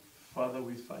Father,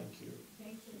 we thank you.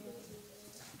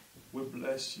 We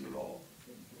bless you, Lord.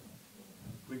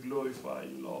 We glorify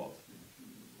you, Lord.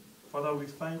 Father, we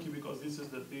thank you because this is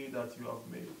the day that you have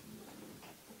made.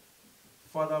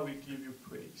 Father, we give you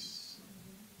praise.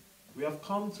 We have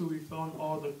come to return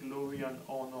all the glory and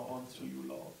honor unto you,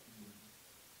 Lord,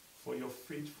 for your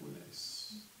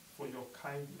faithfulness, for your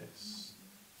kindness,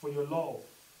 for your love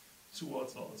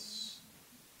towards us,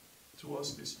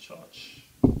 towards this church.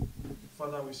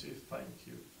 Father, we say thank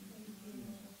you.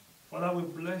 Father, we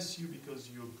bless you because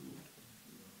you're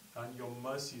good and your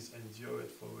mercies endure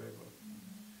it forever.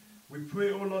 We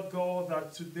pray, O Lord God,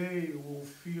 that today we will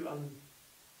feel and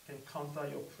encounter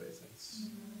your presence.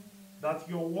 That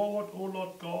your word, O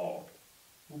Lord God,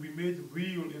 will be made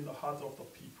real in the heart of the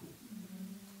people.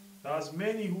 That as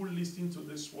many who listen to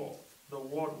this word, the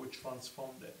word will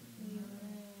transform them.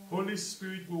 Holy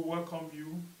Spirit, we welcome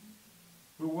you.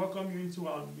 We welcome you into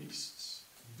our midst.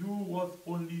 Do what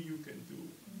only you can do.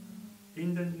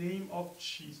 In the name of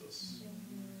Jesus.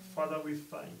 Father, we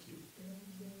thank you.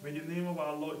 May the name of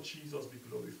our Lord Jesus be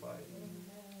glorified.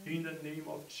 In the name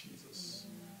of Jesus.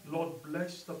 Lord,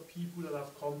 bless the people that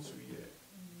have come to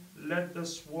hear. Let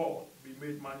this word be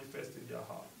made manifest in their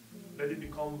heart. Let it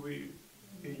become real.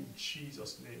 In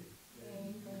Jesus' name.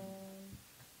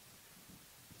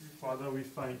 Father, we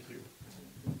thank you.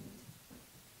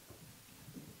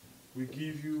 We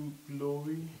give you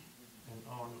glory and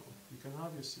honor. You can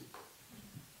have your seat.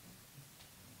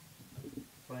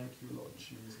 Thank you, Lord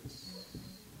Jesus.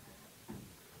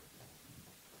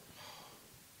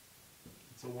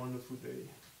 It's a wonderful day.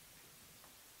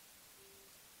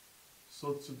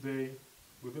 So today,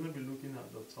 we're going to be looking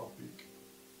at the topic,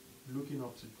 looking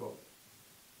up to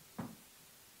God.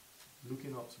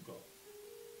 Looking up to God.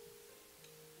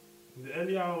 In the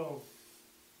early hour of,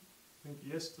 I think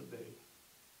yesterday,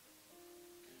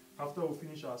 after we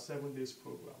finished our 7 days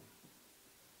program,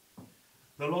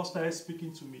 the Lord started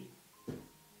speaking to me.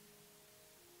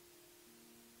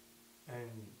 And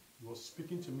he was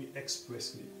speaking to me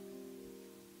expressly.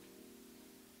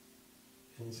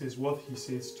 And he says, what he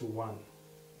says to one,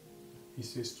 he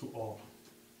says to all.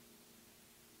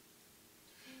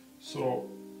 So,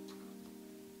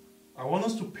 I want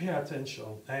us to pay attention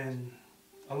and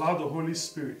allow the Holy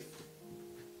Spirit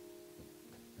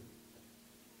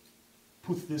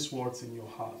put these words in your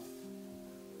heart.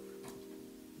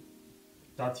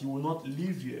 That you will not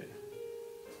leave here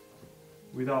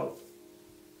without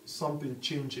something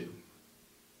changing,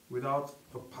 without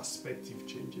a perspective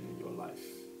changing in your life.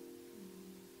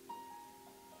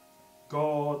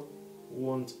 God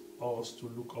wants us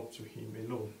to look up to him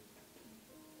alone.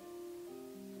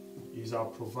 He's our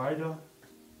provider.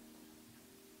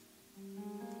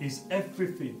 He's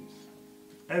everything.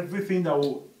 Everything that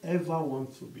we'll ever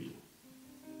want to be.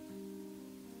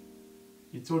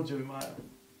 He told Jeremiah,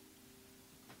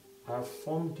 I have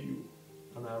formed you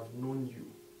and I have known you.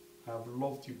 I have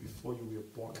loved you before you were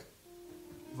born.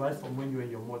 Right from when you were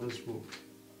in your mother's womb.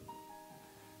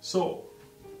 So,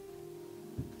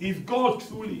 if God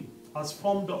truly has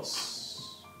formed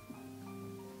us,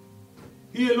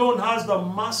 he alone has the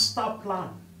master plan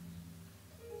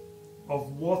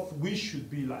of what we should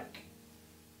be like.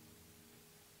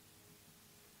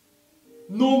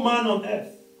 No man on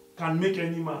earth can make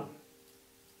any man.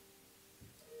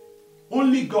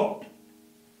 Only God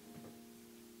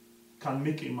can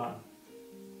make a man,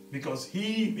 because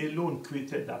he alone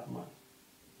created that man.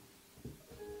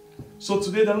 So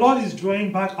today the Lord is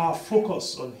drawing back our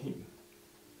focus on him.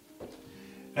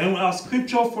 And our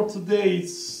scripture for today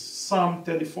is Psalm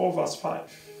 34 verse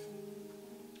 5.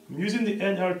 I'm using the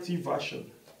NLT version.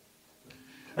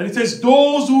 And it says,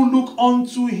 those who look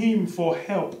unto him for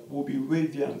help will be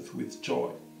radiant with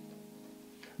joy.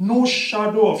 No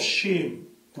shadow of shame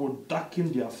will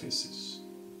darken their faces.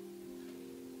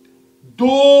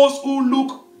 Those who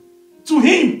look to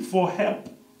him for help.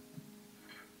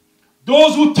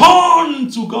 Those who turn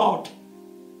to God.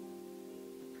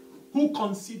 Who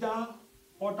consider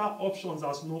other options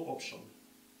as no option.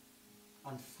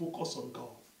 And focus on God.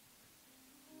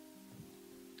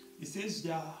 It says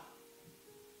there,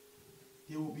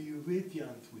 they will be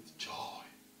radiant with joy.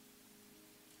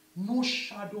 No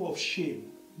shadow of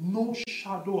shame. No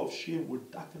shadow of shame will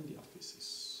darken their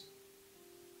faces.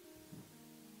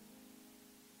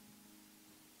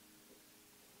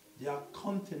 Their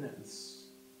countenance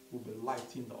will be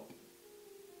lightened up.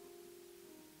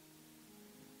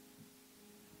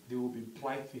 They will be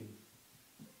brightened.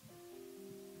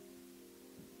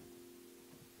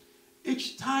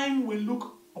 Each time we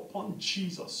look upon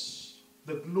Jesus,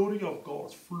 the glory of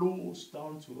God flows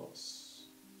down to us.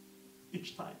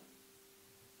 Each time.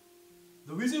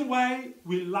 The reason why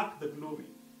we lack the glory,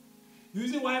 the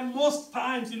reason why most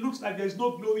times it looks like there is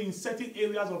no glory in certain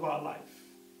areas of our life,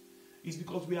 is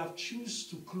because we have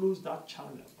chosen to close that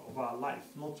channel of our life,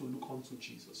 not to look unto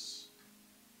Jesus.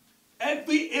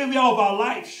 Every area of our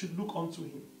life should look unto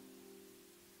him.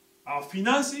 Our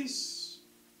finances,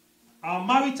 our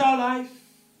marital life,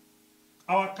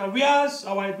 our careers,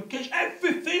 our education,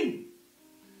 everything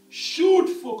should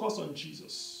focus on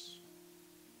Jesus.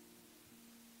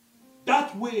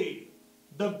 That way,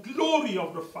 the glory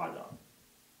of the Father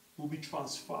will be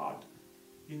transferred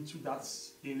into that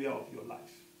area of your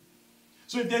life.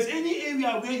 So if there's any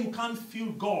area where you can't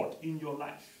feel God in your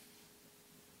life,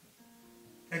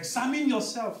 examine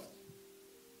yourself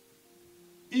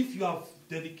if you have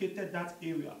dedicated that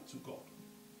area to God.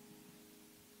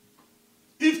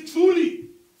 If truly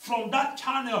from that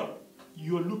channel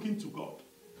you are looking to God.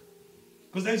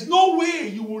 Because there is no way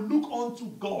you will look unto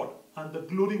God and the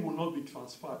glory will not be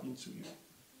transferred into you.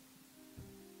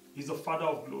 He's the Father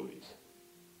of glory.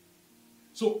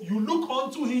 So you look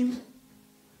unto him,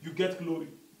 you get glory.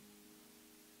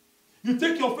 You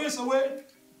take your face away,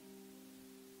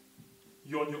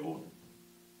 you're on your own.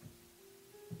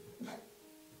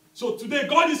 So today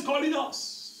God is calling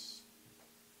us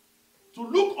to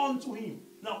look unto him.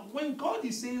 Now, when God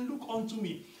is saying, look unto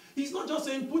me, he's not just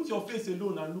saying, put your face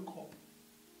alone and look up.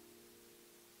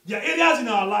 There are areas in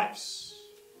our lives.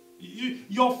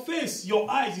 Your face, your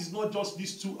eyes is not just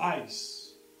these two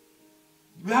eyes.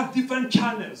 We have different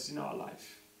channels in our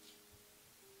life.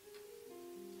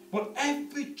 But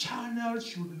every channel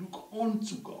should look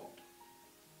unto God.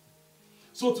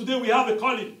 So today we have a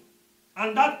calling.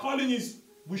 And that calling is,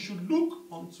 we should look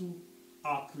unto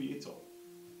our Creator.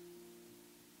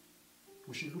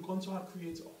 We should look unto our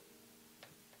Creator.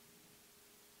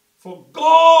 For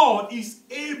God is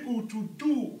able to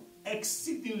do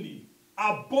exceedingly,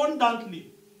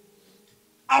 abundantly,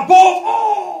 above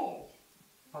all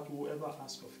that we will ever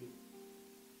ask of him.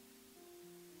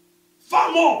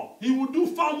 Far more. He will do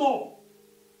far more.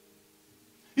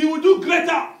 He will do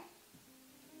greater.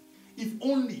 If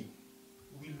only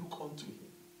we look unto him.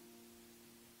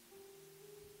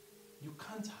 You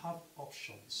can't have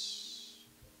options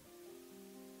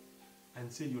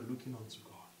and say you're looking unto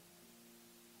God.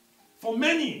 For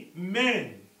many,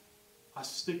 men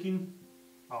has taken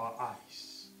our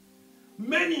eyes.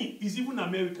 Many is even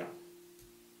America.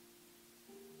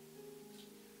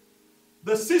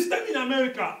 The system in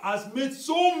America has made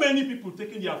so many people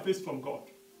taking their face from God.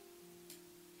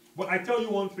 But I tell you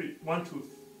one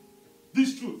truth.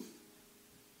 This truth.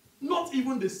 Not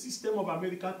even the system of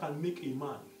America can make a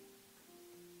man.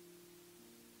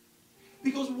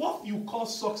 Because what you call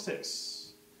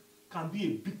success can be a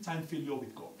big time failure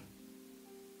with God.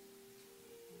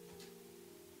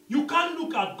 You can't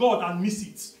look at God and miss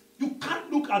it. You can't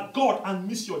look at God and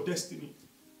miss your destiny.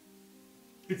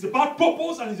 It's about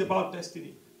purpose and it's about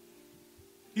destiny.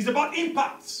 It's about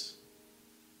impact.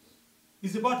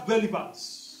 It's about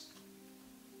relevance.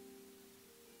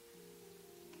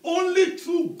 Only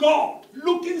through God,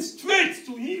 looking straight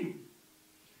to him,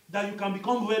 that you can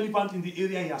become relevant in the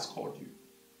area he has called you.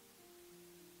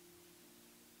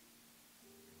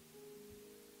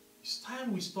 It's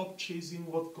time we stop chasing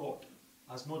what God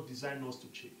has not designed us to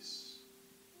chase.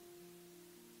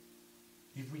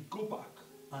 If we go back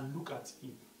and look at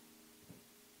him,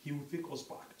 he will take us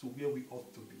back to where we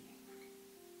ought to be.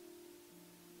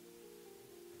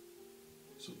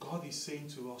 So God is saying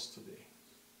to us today,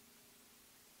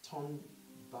 turn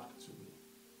back to me.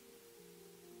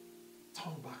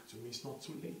 Turn back to me. It's not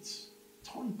too late.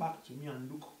 Turn back to me and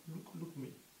look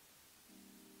me.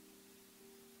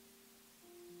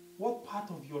 What part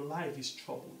of your life is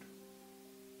troubled?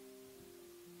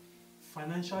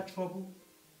 Financial trouble?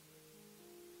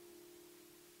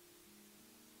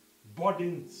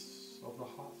 Burdens of the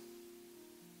heart?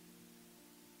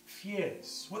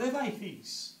 Fears? Whatever it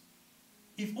is.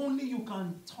 If only you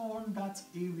can turn that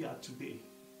area today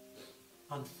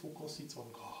and focus it on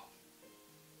God.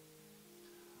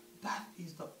 That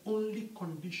is the only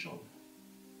condition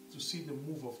to see the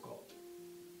move of God.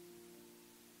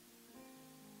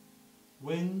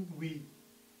 When we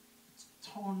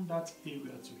turn that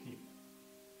area to him,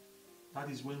 that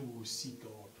is when we will see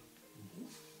God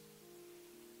move.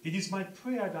 It is my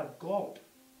prayer that God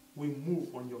will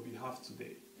move on your behalf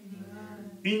today.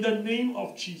 Amen. In the name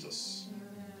of Jesus.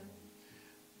 Amen.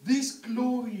 This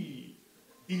glory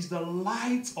is the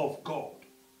light of God.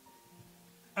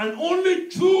 And only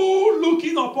through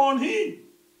looking upon him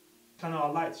can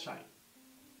our light shine.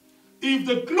 If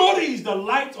the glory is the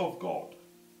light of God,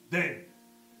 then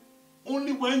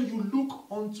only when you look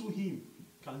unto him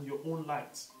can your own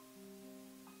light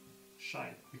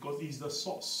shine because He is the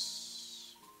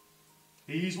source.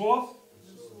 He is what?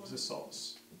 The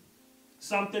source.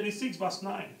 Psalm 36 verse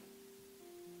 9.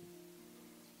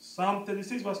 Psalm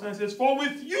 36 verse 9 says, "For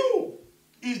with you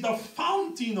is the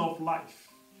fountain of life.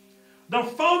 The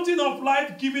fountain of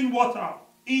life giving water.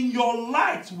 In your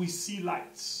light we see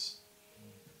light."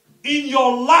 In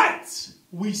your light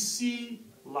we see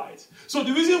light. So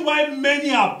the reason why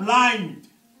many are blind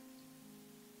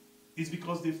is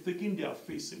because they've taken their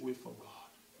face away from God.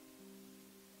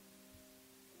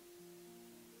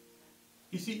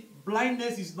 You see,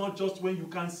 blindness is not just when you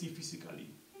can't see physically.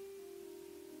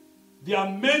 There are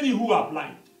many who are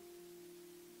blind.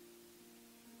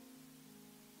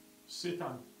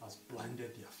 Satan has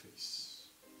blinded their face.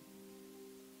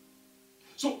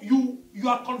 So you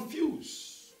are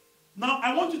confused. Now,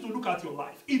 I want you to look at your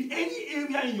life. If any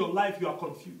area in your life you are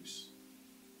confused,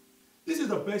 this is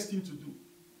the best thing to do.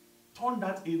 Turn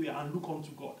that area and look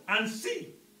unto God. And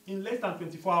see, in less than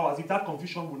 24 hours, if that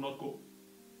confusion will not go.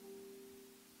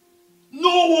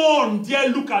 No one dare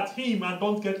look at Him and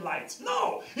don't get light.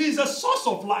 No, He is a source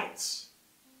of light.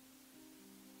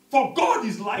 For God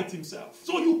is light Himself.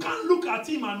 So you can't look at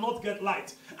Him and not get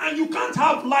light. And you can't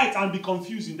have light and be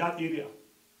confused in that area.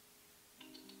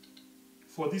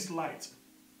 For this light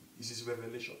is His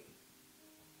revelation.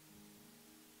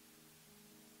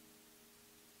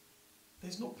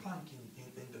 There's no prank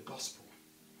in the gospel.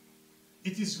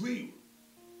 It is real.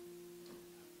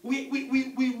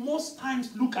 We most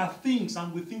times look at things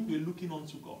and we think we're looking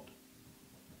unto God.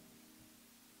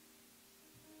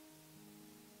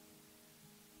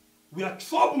 We are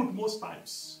troubled most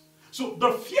times. So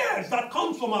the fears that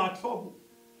come from our trouble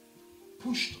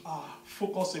pushed our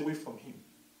focus away from Him.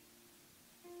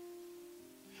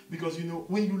 Because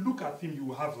when you look at Him, you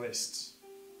will have rest.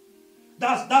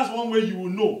 That's one way you will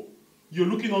know you're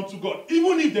looking unto God.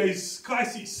 Even if there is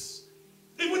crisis,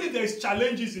 even if there is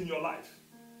challenges in your life.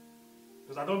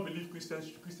 Because I don't believe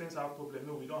Christians have problems.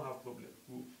 No, we don't have problems.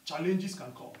 Challenges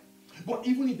can come. But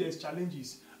even if there's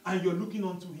challenges and you're looking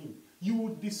unto Him, you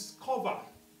will discover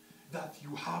that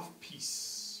you have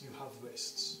peace. You have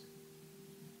rest.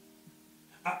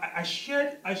 I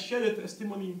shared a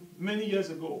testimony many years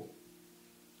ago.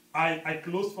 I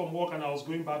closed from work and I was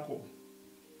going back home.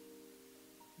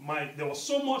 There was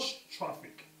so much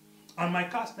traffic and my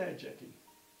car started jerking.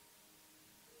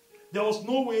 There was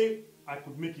no way I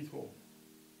could make it home.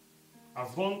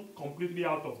 I've run completely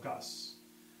out of gas.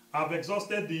 I've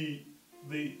exhausted the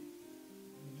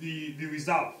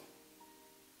reserve.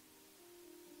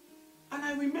 And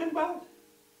I remembered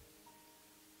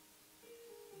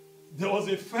there was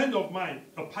a friend of mine,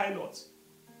 a pilot,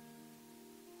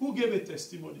 who gave a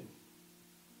testimony.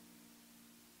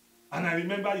 And I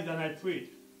remembered it and I prayed.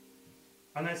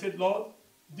 And I said, Lord,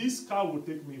 this car will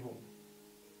take me home.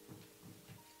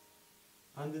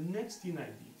 And the next thing I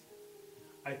did,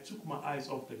 I took my eyes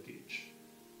off the gauge.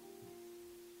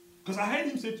 Because I heard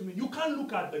him say to me, you can't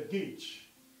look at the gauge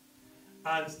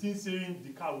and still saying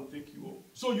the car will take you home.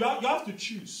 So you have to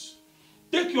choose.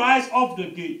 Take your eyes off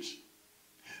the gauge.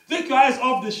 Take your eyes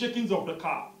off the shakings of the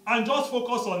car and just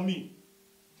focus on me.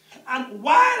 And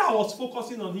while I was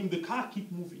focusing on him, the car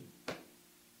kept moving.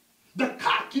 The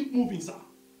car kept moving, sir.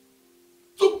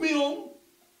 Took me home,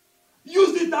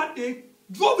 used it that day,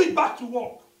 drove it back to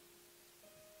work.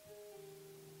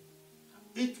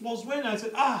 It was when I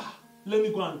said, let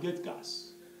me go and get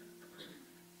gas.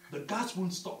 The gas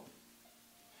won't stop.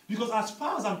 Because as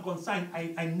far as I'm concerned,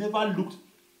 I never looked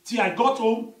till I got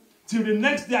home, till the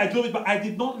next day I drove it, but I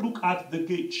did not look at the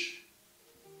gauge.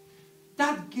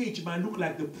 That gauge might look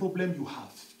like the problem you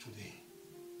have today.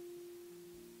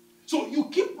 So you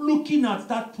keep looking at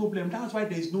that problem. That's why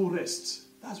there is no rest.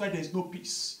 That's why there is no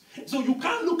peace. So you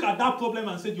can't look at that problem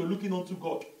and say you're looking unto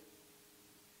God.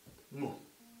 No.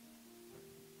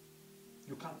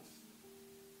 You can't.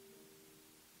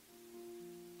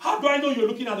 How do I know you're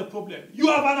looking at the problem? You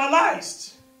have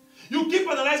analyzed. You keep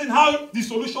analyzing how the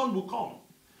solution will come.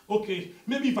 Okay,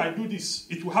 maybe if I do this,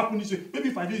 it will happen this way. Maybe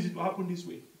if I do this, it will happen this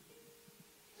way.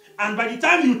 And by the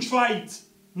time you try it,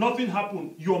 nothing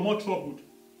happened. You're more troubled.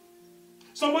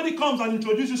 Somebody comes and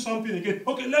introduces something again.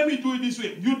 Okay, let me do it this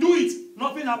way. You do it,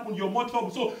 nothing happened. You're more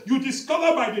troubled. So you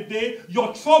discover by the day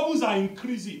your troubles are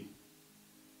increasing.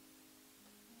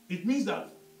 It means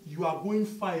that you are going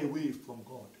far away from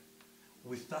God.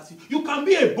 With that, you can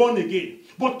be a born again,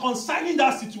 but concerning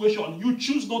that situation, you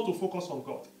choose not to focus on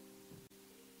God.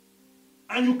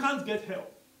 And you can't get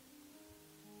help.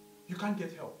 You can't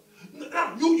get help.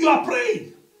 Now, you are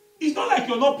praying. It's not like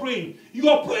you're not praying. You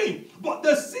are praying. But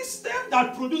the system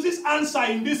that produces answer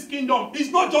in this kingdom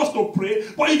is not just to pray,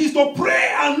 but it is to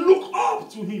pray and look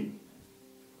up to Him.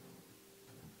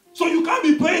 So you can't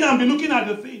be praying and be looking at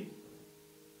the thing.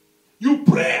 You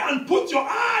pray and put your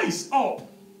eyes up,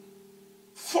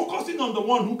 focusing on the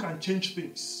one who can change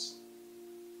things.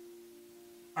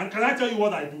 And can I tell you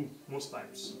what I do most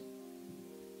times?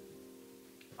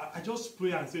 I just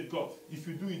pray and say, God, if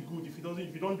you do it, good. If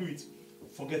you don't do it,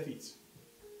 forget it.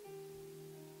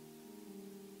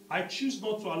 I choose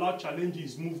not to allow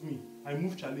challenges move me. I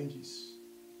move challenges.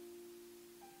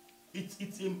 It's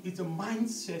a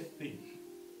mindset thing.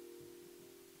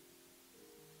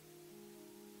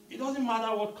 It doesn't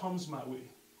matter what comes my way.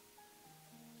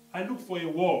 I look for a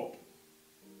word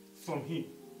from him.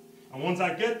 And once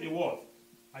I get a word,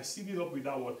 I seal it up with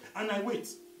that word. And I wait.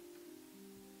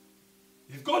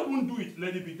 If God won't do it,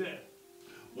 let it be there.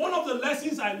 One of the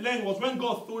lessons I learned was when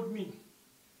God told me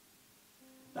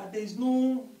that there is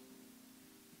no...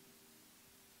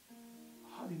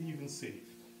 How did he even say it?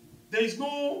 There is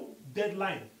no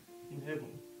deadline in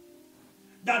heaven.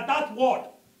 That word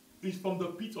is from the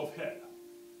pit of hell.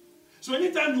 So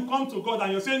anytime you come to God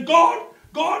and you're saying, God,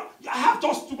 I have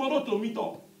just tomorrow to meet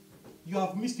up, you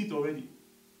have missed it already.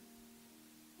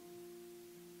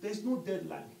 There's no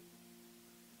deadline.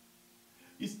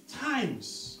 His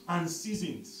times and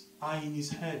seasons are in his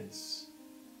hands.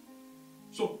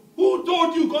 So who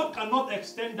told you God cannot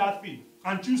extend that thing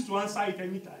and choose to answer it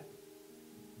anytime?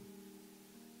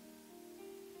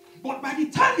 But by the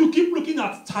time you keep looking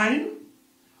at time,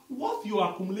 what you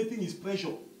are accumulating is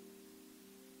pressure.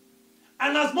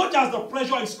 And as much as the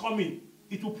pressure is coming,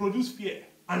 it will produce fear,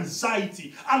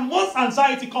 anxiety. And once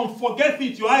anxiety comes, forget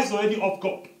it, your eyes is already off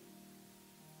God.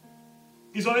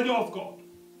 It's already off God.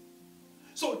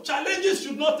 So challenges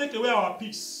should not take away our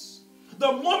peace.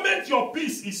 The moment your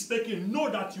peace is taken, know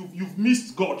that you've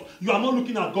missed God. You are not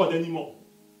looking at God anymore.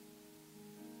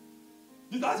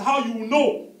 That's how you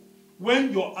know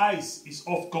when your eyes is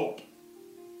off God.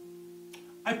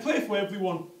 I pray for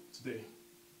everyone today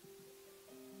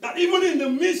that even in the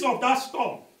midst of that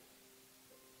storm,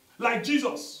 like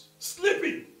Jesus,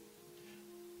 sleeping,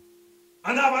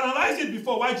 and I've analyzed it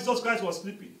before why Jesus Christ was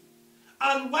sleeping,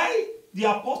 and why the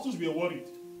apostles were worried,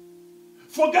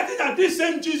 forgetting that this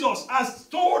same Jesus has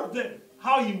told them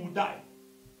how he would die.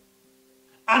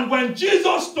 And when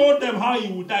Jesus told them how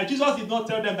he would die, Jesus did not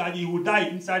tell them that he would die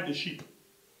inside the ship.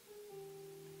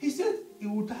 He said he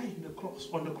would die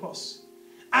on the cross.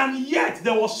 And yet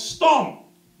there was storm.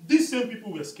 These same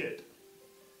people were scared.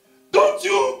 Don't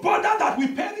you bother that we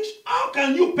perish? How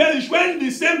can you perish when the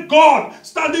same God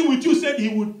standing with you said he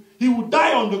would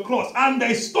die on the cross and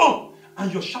there is storm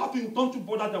and you're shouting, don't you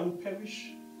bother that we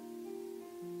perish?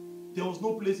 There was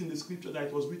no place in the scripture that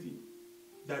it was written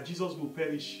that Jesus will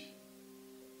perish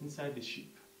inside the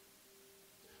ship.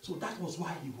 So that was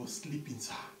why he was sleeping,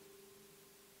 sir.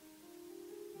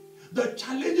 The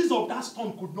challenges of that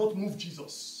storm could not move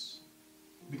Jesus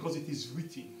because it is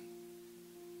written.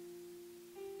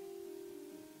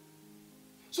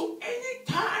 So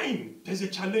anytime there's a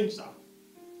challenge, sir,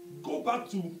 go back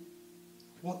to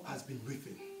what has been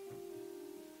written.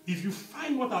 If you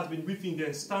find what has been written,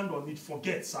 then stand on it.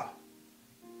 Forget, sir.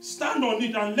 Stand on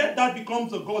it and let that become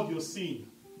the God you're seeing.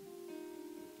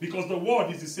 Because the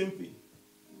word is the same thing.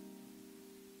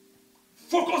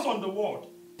 Focus on the word.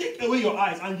 Take away your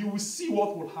eyes and you will see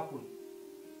what will happen.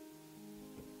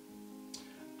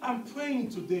 I'm praying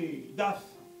today that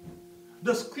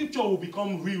the scripture will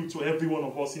become real to every one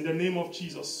of us in the name of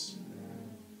Jesus.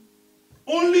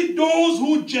 Only those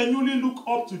who genuinely look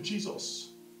up to Jesus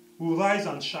will rise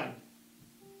and shine.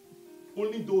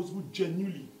 Only those who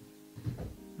genuinely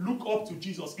look up to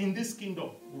Jesus in this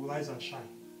kingdom will rise and shine.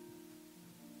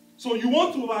 So you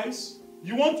want to rise,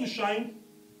 you want to shine,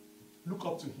 look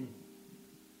up to him.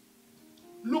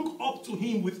 Look up to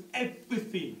him with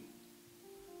everything.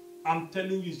 I'm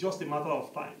telling you, it's just a matter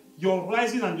of time. Your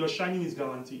rising and your shining is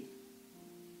guaranteed.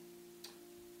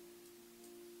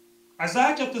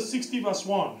 Isaiah chapter 60 verse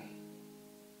 1.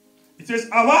 It says,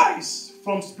 arise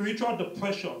from spiritual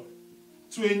depression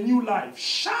to a new life.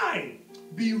 Shine,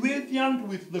 be radiant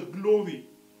with the glory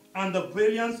and the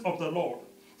brilliance of the Lord.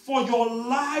 For your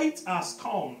light has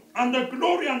come, and the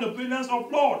glory and the brilliance of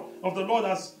the Lord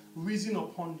has risen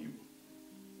upon you.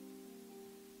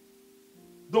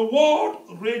 The word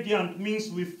radiant means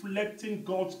reflecting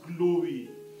God's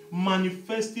glory,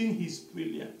 manifesting his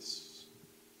brilliance,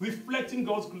 reflecting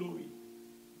God's glory.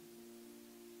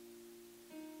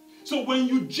 So when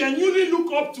you genuinely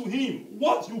look up to him,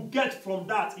 what you get from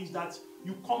that is that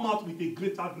you come out with a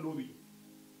greater glory.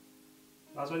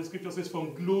 That's why the scripture says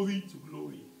from glory to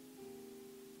glory.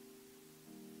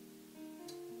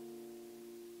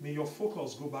 May your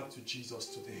focus go back to Jesus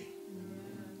today.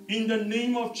 In the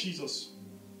name of Jesus.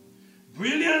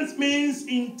 Brilliance means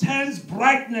intense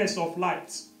brightness of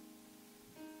light.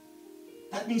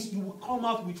 That means you will come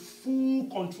out with full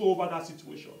control over that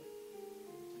situation.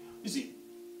 You see,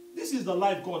 this is the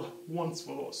life God wants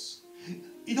for us.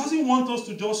 He doesn't want us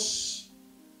to just...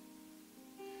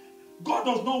 God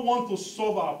does not want to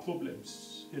solve our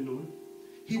problems alone.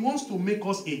 He wants to make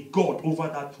us a God over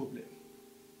that problem.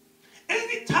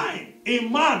 Anytime a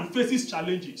man faces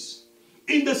challenges,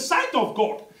 in the sight of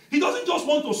God, he doesn't just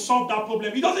want to solve that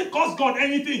problem. He doesn't cost God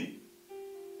anything.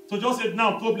 So just say,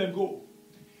 now problem go.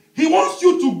 He wants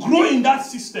you to grow in that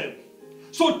system.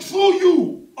 So through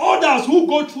you, others who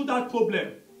go through that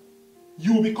problem,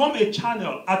 you will become a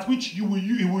channel at which you will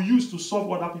use to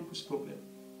solve other people's problem.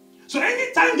 So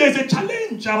anytime there's a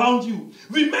challenge around you,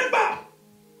 remember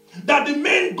that the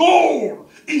main goal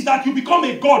is that you become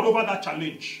a God over that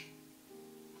challenge.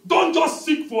 Don't just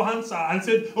seek for answer and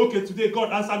say, okay, today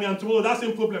God answer me and tomorrow that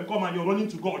same problem come and you're running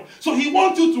to God. So he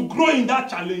wants you to grow in that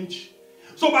challenge.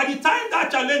 So by the time that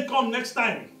challenge comes next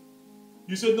time,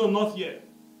 you say, no, not yet.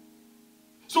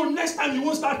 So next time you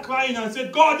won't start crying and say,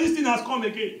 God, this thing has come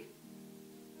again.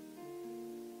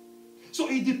 So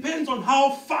it depends on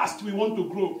how fast we want to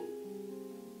grow.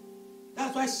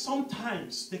 That's why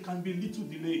sometimes there can be little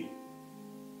delay.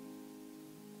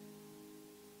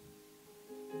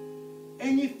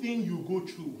 Anything you go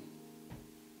through,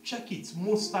 check it.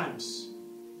 Most times,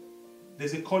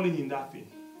 there's a calling in that thing.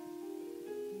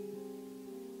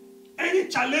 Any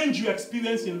challenge you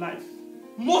experience in life,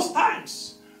 most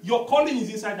times, your calling is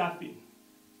inside that thing.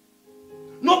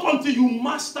 Not until you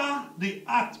master the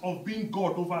act of being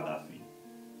God over that thing.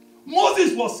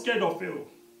 Moses was scared of Pharaoh.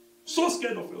 So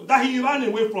scared of Pharaoh that he ran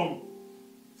away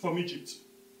from Egypt.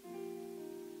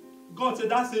 God said,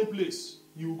 that same place,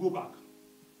 you will go back.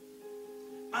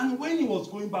 And when he was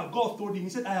going back, God told him, he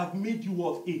said, I have made you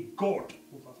of a God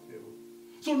over Pharaoh.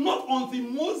 So not until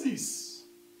Moses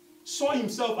saw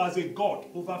himself as a God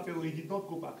over Pharaoh, he did not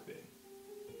go back there.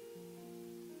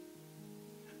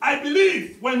 I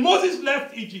believe when Moses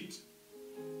left Egypt,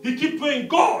 he kept praying,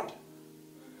 God.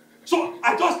 So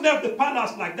I just left the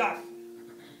palace like that.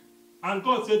 And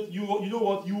God said, you know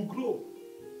what? You grow.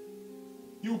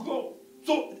 You grow.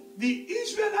 So the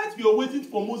Israelites were waiting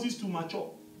for Moses to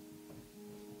mature.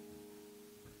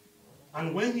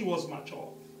 And when he was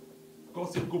mature,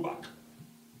 God said, go back.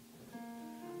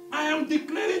 I am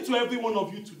declaring to every one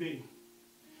of you today,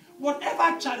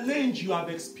 whatever challenge you have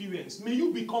experienced, may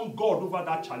you become God over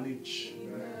that challenge.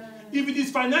 Amen. If it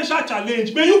is financial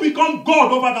challenge, may you become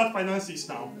God over that finances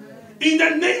now. Amen. In the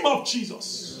name of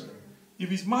Jesus. Amen.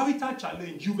 If it's marital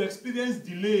challenge, you've experienced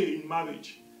delay in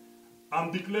marriage,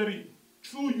 I'm declaring,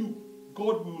 through you,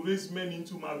 God will raise men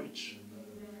into marriage.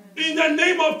 Amen. In the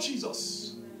name of Jesus.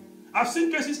 I've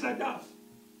seen cases like that.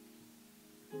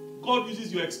 God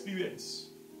uses your experience.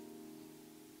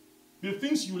 The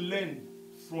things you learn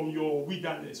from your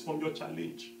wilderness, from your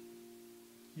challenge,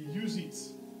 He uses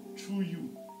it through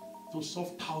you to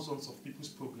solve thousands of people's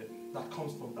problems that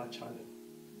comes from that challenge.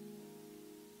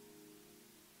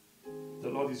 The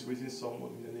Lord is raising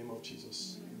someone in the name of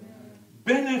Jesus. Amen.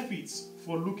 Benefits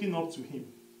for looking up to Him.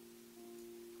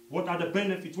 What are the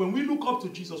benefits? When we look up to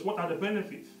Jesus, what are the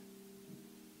benefits?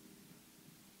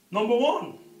 Number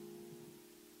one,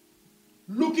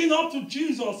 looking up to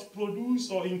Jesus produce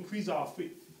or increase our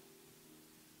faith.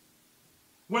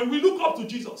 When we look up to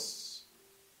Jesus,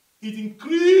 it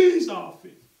increases our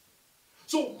faith.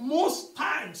 So most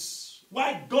times,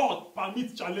 why God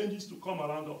permits challenges to come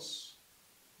around us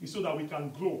is so that we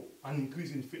can grow and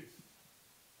increase in faith.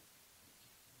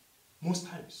 Most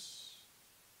times.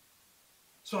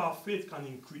 So our faith can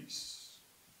increase.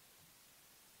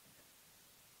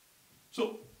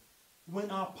 So, when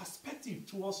our perspective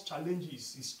towards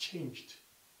challenges is changed,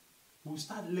 we'll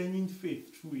start learning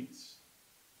faith through it.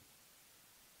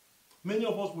 Many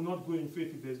of us will not grow in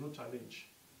faith if there's no challenge.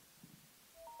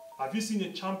 Have you seen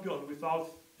a champion without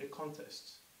a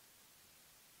contest?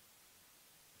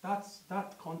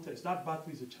 That contest, that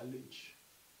battle is a challenge.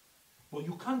 But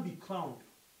you can't be crowned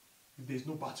if there's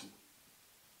no battle.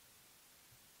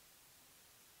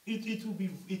 It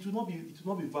will not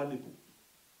be valuable.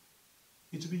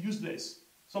 It will be useless.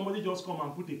 Somebody just come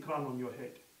and put a crown on your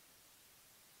head.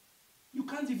 You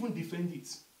can't even defend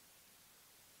it.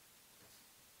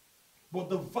 But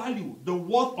the value, the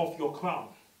worth of your crown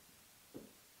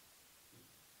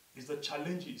is the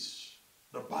challenges,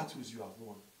 the battles you have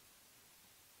won.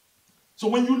 So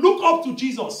when you look up to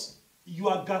Jesus, you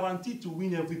are guaranteed to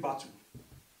win every battle.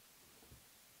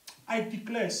 I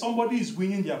declare somebody is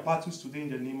winning their battles today in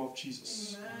the name of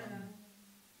Jesus. Amen.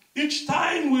 Each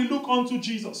time we look unto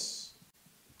Jesus,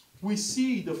 we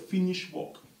see the finished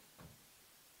work.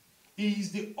 He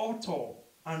is the author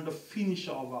and the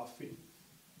finisher of our faith.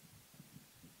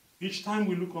 Each time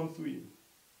we look unto him,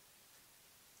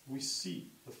 we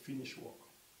see the finished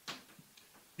work.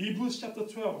 Hebrews chapter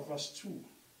 12, verse 2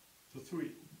 to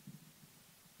 3.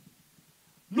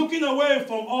 Looking away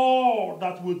from all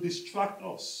that will distract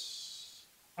us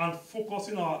and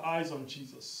focusing our eyes on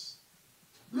Jesus.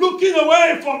 Looking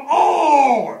away from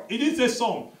all, it is a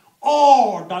song,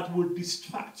 all that will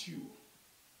distract you.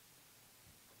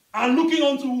 And looking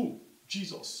unto who?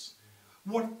 Jesus.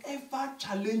 Whatever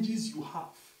challenges you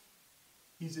have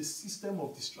is a system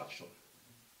of distraction.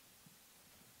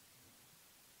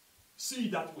 See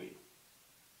it that way.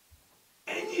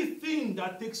 Anything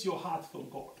that takes your heart from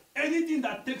God, anything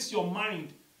that takes your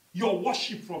mind, your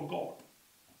worship from God,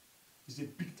 is a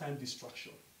big time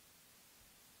distraction.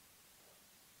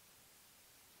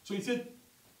 So he said,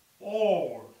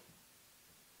 all.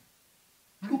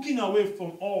 Looking away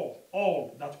from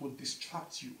all that will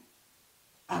distract you,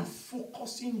 and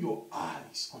focusing your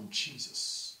eyes on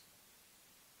Jesus,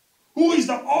 who is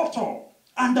the author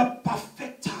and the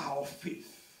perfecter of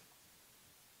faith.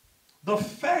 The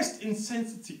first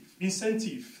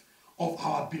incentive of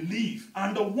our belief,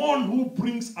 and the one who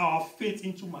brings our faith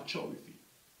into maturity.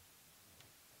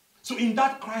 So in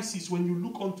that crisis, when you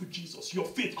look unto Jesus, your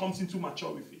faith comes into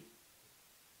maturity.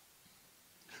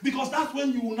 Because that's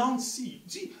when you will now see.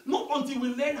 See, not until we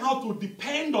learn how to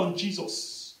depend on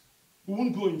Jesus, we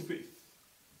won't grow in faith.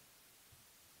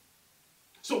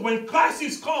 So when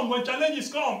crises come, when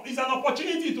challenges come, it's an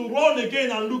opportunity to run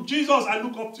again and look, Jesus, I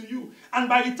look up to you. And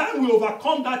by the time we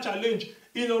overcome that challenge,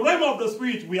 in the realm of the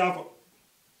Spirit, we have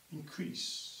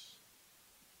increased.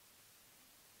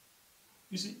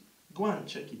 You see, go and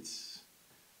check it.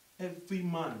 Every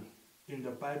man in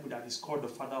the Bible that is called the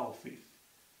father of faith,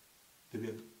 there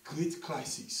were great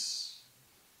crises.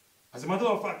 As a matter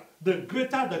of fact, the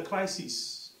greater the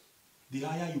crisis, the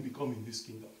higher you become in this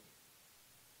kingdom.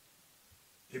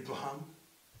 Abraham,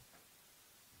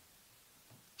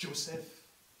 Joseph,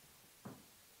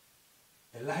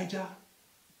 Elijah,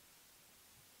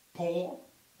 Paul,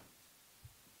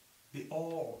 they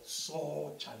all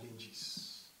saw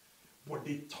challenges. But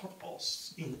they taught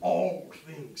us in all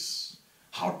things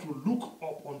how to look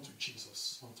up unto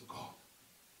Jesus, unto God.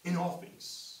 In all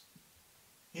things.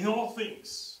 In all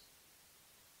things.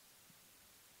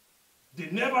 They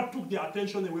never took their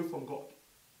attention away from God.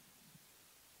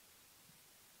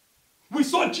 We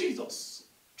saw Jesus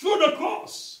through the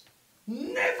cross.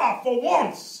 Never for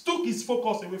once took his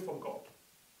focus away from God.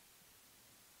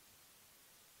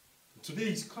 Today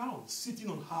he's crowned, sitting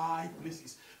on high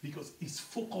places because his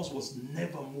focus was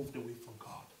never moved away from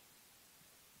God.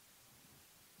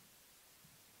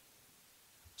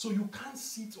 So you can't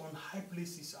sit on high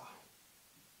places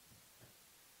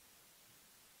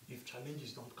if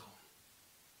challenges don't come.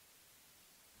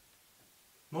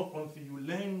 Not until you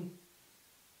learn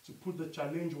to put the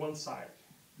challenge one side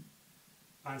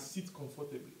and sit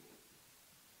comfortably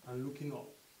and looking up,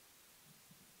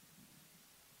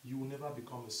 you will never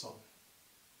become a son.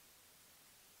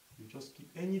 You just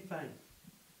keep, anytime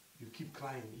you keep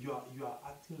crying, you are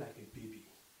acting like a baby.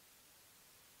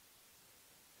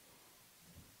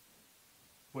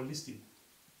 But listen,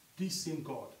 this same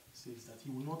God says that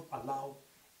he will not allow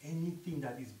anything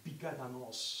that is bigger than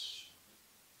us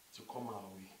to come our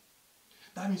way.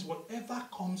 That means whatever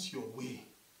comes your way,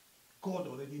 God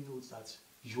already knows that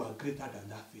you are greater than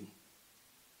that thing.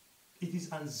 It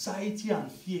is anxiety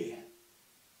and fear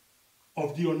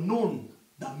of the unknown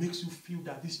that makes you feel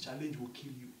that this challenge will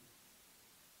kill you.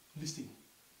 Listen,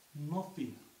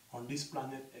 nothing on this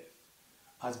planet Earth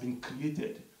has been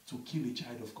created to kill a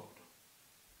child of God.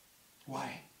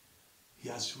 Why? He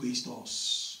has raised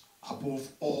us above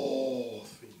all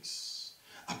things,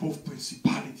 above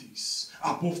principalities,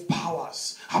 above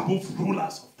powers, above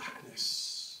rulers of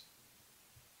darkness.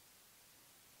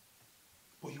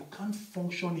 But you can't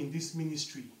function in this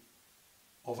ministry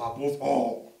of above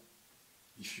all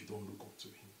if you don't look up to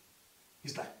him.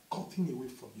 It's like cutting away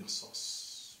from your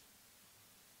source.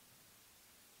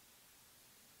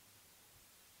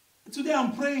 Today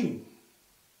I'm praying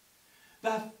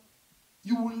that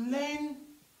you will learn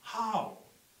how,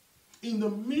 in the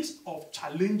midst of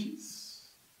challenges,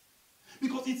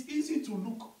 because it's easy to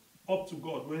look up to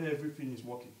God when everything is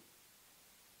working.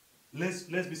 Let's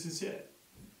be sincere.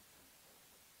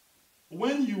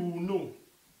 When you know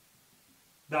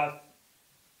that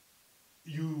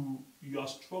you are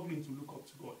struggling to look up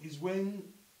to God is when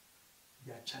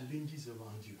there are challenges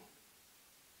around you.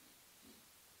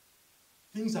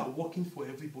 Things are working for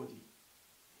everybody,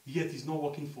 yet it's not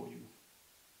working for you.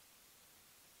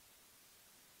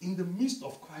 in the midst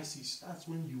of crisis, that's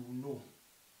when you will know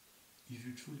if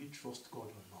you truly trust God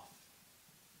or not.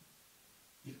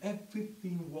 If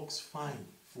everything works fine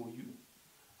for you,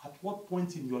 at what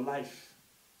point in your life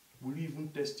will you even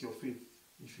test your faith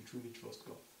if you truly trust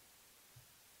God?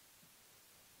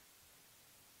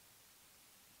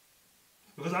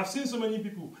 Because I've seen so many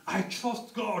people, I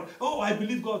trust God. Oh, I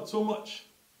believe God so much.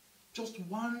 Just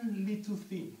one little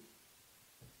thing.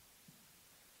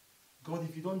 God,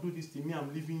 if you don't do this to me,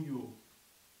 I'm leaving you.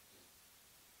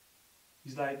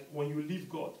 It's like when you leave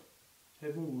God,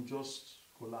 heaven will just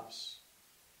collapse.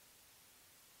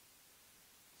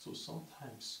 So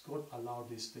sometimes God allows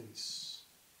these things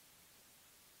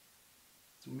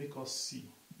to make us see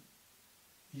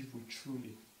if we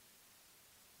truly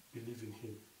believe in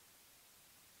Him.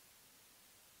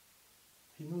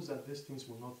 He knows that these things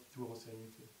will not do us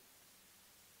anything.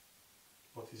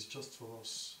 But it's just for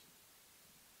us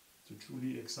to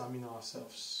truly examine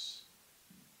ourselves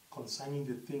concerning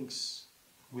the things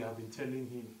we have been telling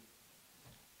Him.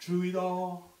 Through it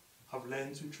all, I've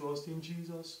learned to trust in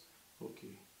Jesus.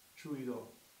 Okay, through it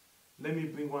all. Let me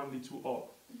bring one little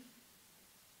up.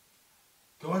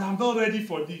 God, I'm not ready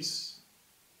for this.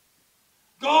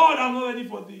 God, I'm not ready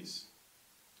for this.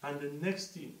 And the next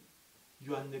thing,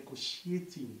 you are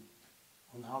negotiating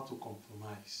on how to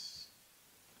compromise.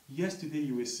 Yesterday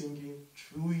you were singing,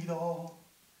 through it all,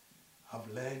 I've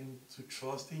learned to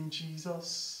trust in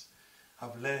Jesus.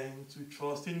 I've learned to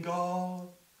trust in God.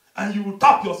 And you will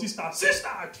tap your sister,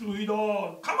 through it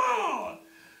all, come on.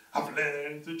 I've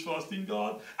learned to trust in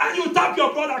God. And you tap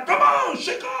your brother, come on,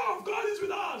 shake off, God is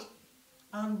with us.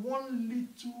 And one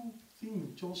little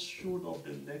thing just showed up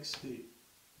the next day.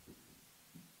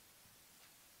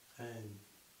 And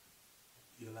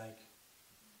you're like,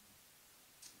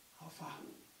 how far?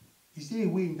 Is there a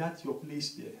way in that your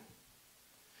place there?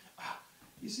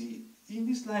 You see, in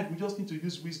this life, we just need to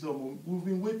use wisdom. We've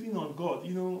been waiting on God.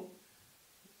 You know,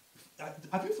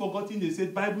 have you forgotten they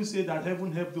said, Bible said that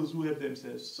heaven help those who help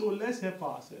themselves. So let's help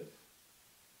ourselves.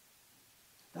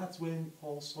 That's when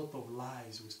all sorts of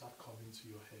lies will start coming to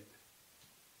your head.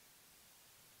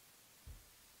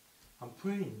 I'm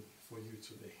praying for you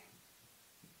today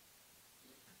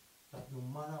that no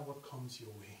matter what comes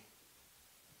your way,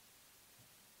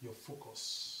 your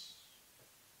focus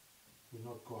will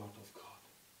not go out of God.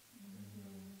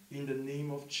 Mm-hmm. In the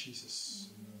name of Jesus.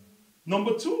 Mm-hmm.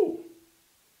 Number 2,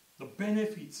 the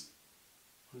benefits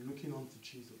of looking unto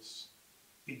Jesus.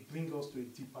 It brings us to a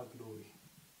deeper glory.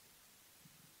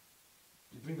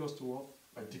 It brings us to what?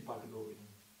 A deeper glory.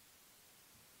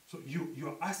 So you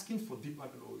are asking for deeper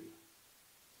glory.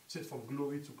 Said from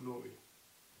glory to glory.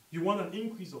 You want an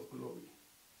increase of glory.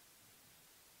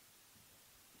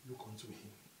 Look unto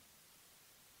Him.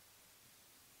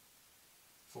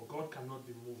 For God cannot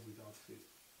be moved without faith.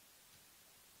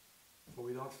 For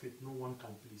without faith, no one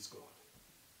can please God.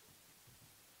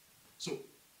 So,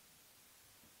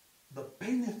 the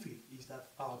benefit is that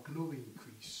our glory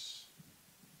increase.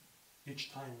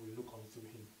 Each time we look unto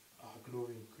Him, our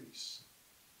glory increase.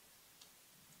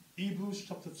 Hebrews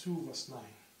chapter 2 verse 9.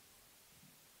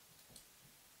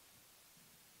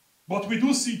 But we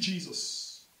do see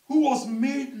Jesus, who was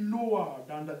made lower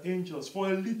than the angels for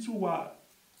a little while,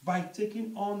 by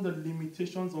taking on the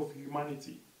limitations of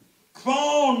humanity,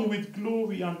 crowned with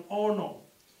glory and honor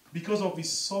because of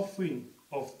His suffering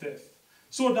of death,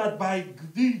 so that by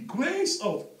the grace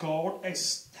of God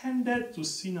extended to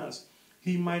sinners,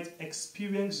 He might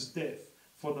experience death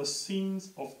for the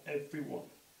sins of everyone.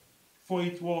 For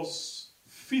it was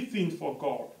fitting for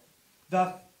God,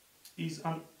 that is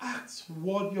an act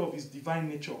worthy of His divine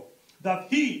nature, that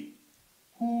He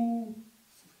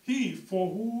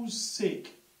for whose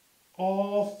sake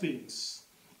all things,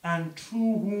 and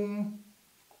through whom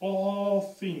all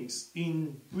things,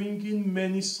 in bringing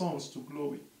many sons to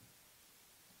glory.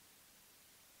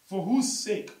 For whose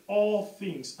sake all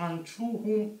things, and through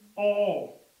whom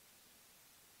all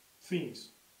things,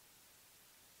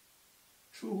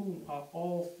 through whom are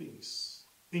all things,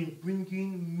 in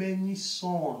bringing many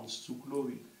sons to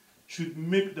glory, should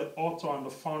make the author and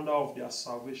the founder of their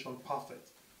salvation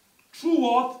perfect. Through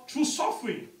what? Through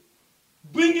suffering.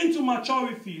 Bringing to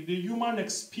maturity the human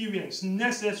experience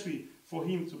necessary for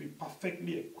him to be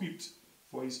perfectly equipped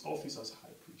for his office as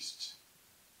high priest.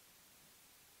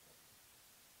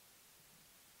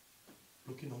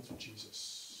 Looking unto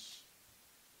Jesus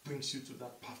brings you to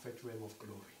that perfect realm of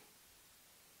glory.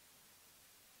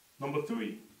 Number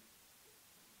 3,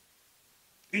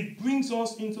 it brings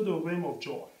us into the realm of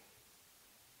joy.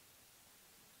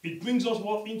 It brings us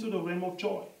what? Into the realm of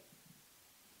joy.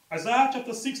 Isaiah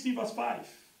chapter 60 verse 5.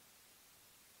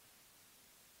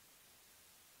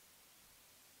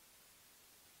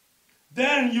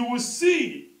 Then you will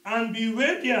see and be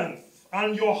radiant,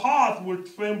 and your heart will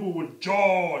tremble with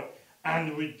joy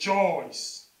and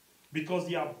rejoice, because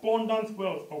the abundant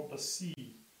wealth of the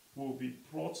sea will be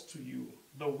brought to you.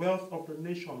 The wealth of the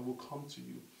nation will come to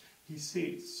you. He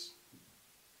says,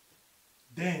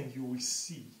 then you will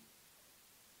see.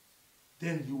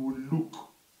 Then you will look.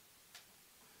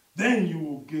 Then you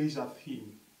will gaze at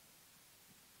him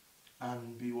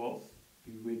and be what?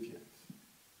 Be radiant.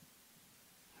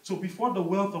 So before the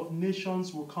wealth of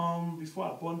nations will come, before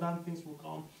abundant things will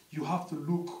come, you have to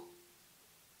look.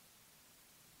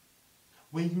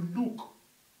 When you look,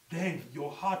 then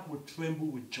your heart will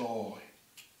tremble with joy.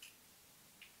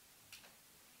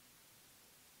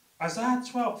 Isaiah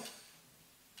 12,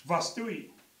 verse 3.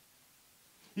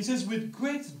 He says, with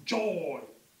great joy,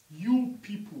 you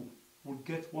people will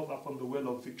get water from the well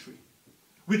of victory.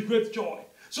 With great joy.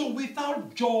 So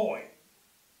without joy,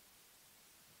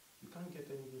 you can't get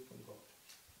anything from God.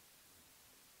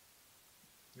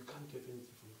 You can't get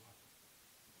anything from God.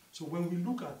 So when we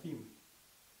look at him,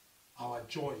 our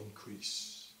joy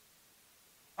increases.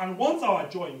 And once our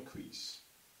joy increases,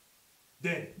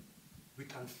 then we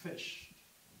can fetch,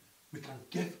 we can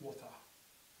get water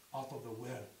out of the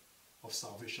well of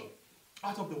salvation,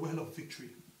 out of the well of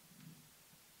victory.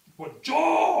 But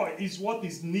joy is what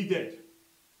is needed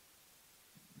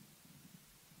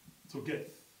to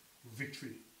get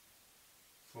victory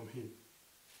from him.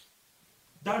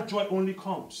 That joy only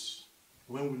comes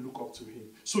when we look up to him.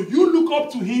 So you look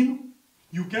up to him,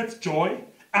 you get joy,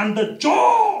 and the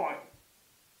joy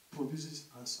produces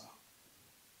answer.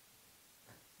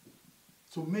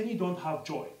 So many don't have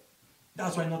joy.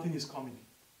 That's why nothing is coming.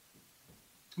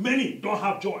 Many don't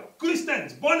have joy.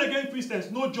 Christians, born again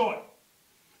Christians, no joy.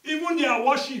 Even their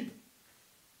worship.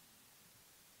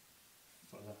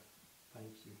 Father,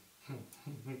 thank you.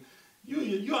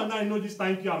 You and I know this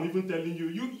thank you I'm even telling you.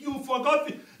 You forgot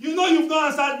it. You know you've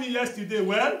not answered me yesterday.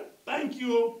 Well, thank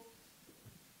you.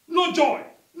 No joy.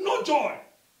 No joy.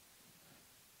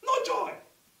 No joy.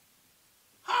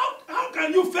 How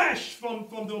can you fetch from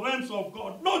the realms of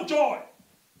God? No joy.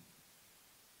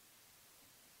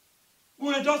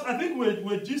 I think we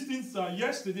were gisting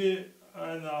yesterday,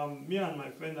 and me and my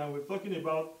friend, and we're talking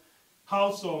about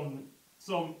how some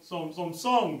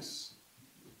songs,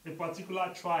 a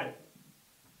particular tribe,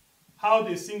 how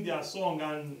they sing their song,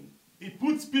 and it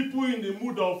puts people in the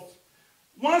mood of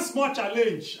one small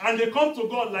challenge, and they come to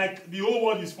God like the whole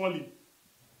world is falling.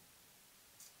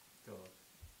 God.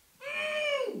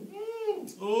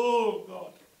 Oh,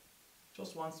 God.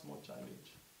 Just one small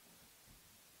challenge.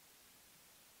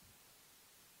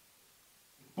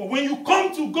 But when you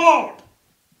come to God,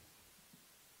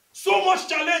 so much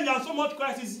challenge and so much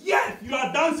crisis, yet you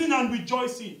are dancing and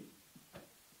rejoicing.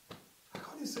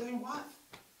 God is saying, what?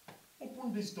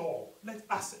 Open this door. Let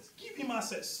access. Give him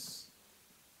access.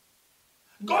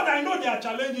 God, I know there are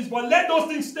challenges, but let those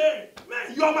things stay.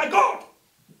 Man, you are my God.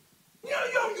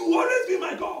 You will always be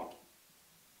my God.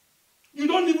 You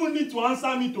don't even need to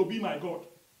answer me to be my God.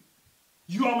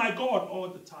 You are my God all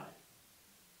the time.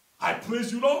 I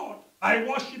praise you, Lord. I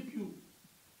worship you.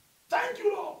 Thank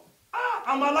you, Lord.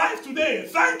 I'm alive today.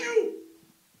 Thank you.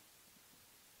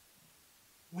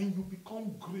 When you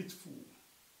become grateful,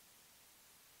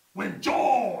 when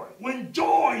joy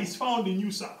is found in you,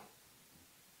 sir,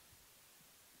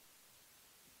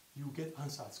 you get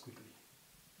answers quickly.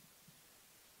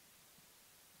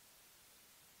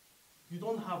 You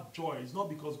don't have joy. It's not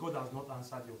because God has not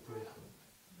answered your prayer.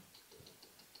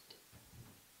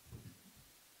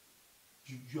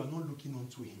 You are not looking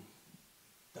unto him.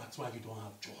 That's why you don't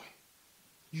have joy.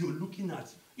 You're looking at,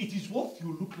 it is what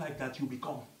you look like that you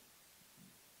become.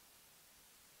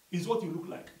 It's what you look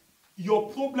like. Your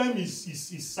problem is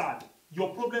sad.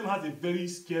 Your problem has a very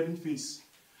scary face.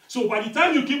 So by the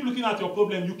time you keep looking at your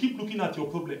problem, you keep looking at your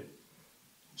problem.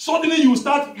 Suddenly you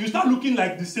start looking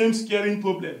like the same scaring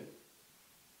problem.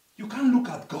 You can't look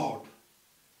at God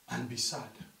and be sad.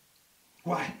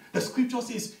 Why? The scripture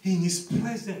says, in his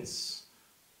presence,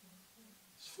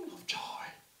 it's full of joy.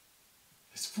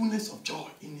 There's fullness of joy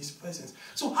in his presence.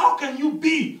 So how can you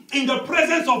be in the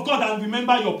presence of God and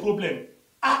remember your problem?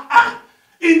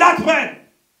 In that realm,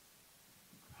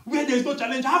 where there's no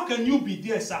challenge, how can you be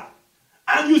there, sir?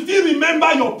 And you still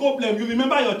remember your problem, you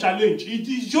remember your challenge. It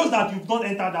is just that you've not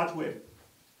entered that way.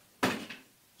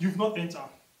 You've not entered.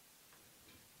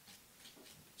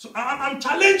 So I'm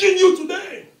challenging you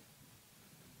today.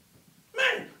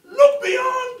 Man, look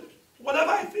beyond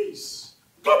whatever it is.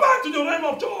 Go back to the realm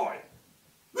of joy.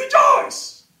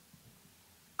 Rejoice.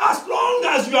 As long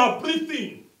as you are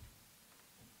breathing,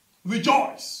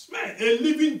 rejoice. Man, a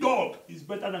living dog is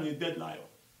better than a dead lion.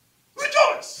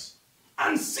 Rejoice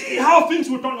and see how things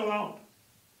will turn around.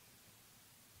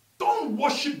 Don't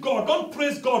worship God. Don't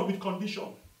praise God with condition.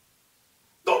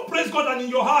 Don't praise God and in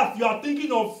your heart you are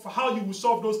thinking of how you will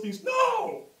solve those things.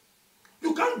 No.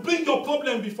 You can't bring your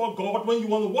problem before God when you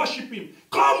want to worship Him.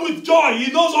 Come with joy.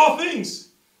 He knows all things.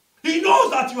 He knows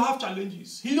that you have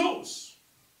challenges. He knows.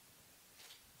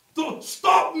 So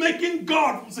stop making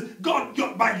God, you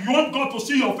want God to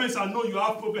see your face and know you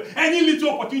have problem. Any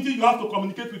little opportunity you have to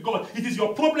communicate with God, it is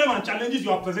your problem and challenges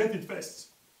you are presenting first.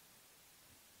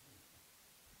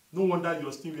 No wonder you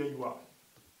are still where you are.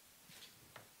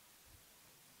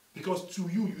 Because to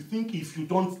you, you think if you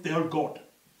don't tell God,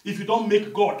 if you don't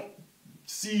make God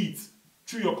see it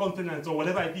through your countenance or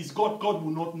whatever it is, God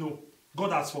will not know.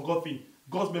 God has forgotten.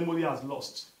 God's memory has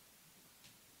lost.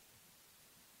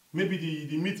 Maybe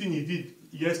the meeting he did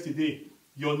yesterday,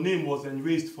 your name was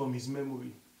erased from his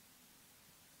memory.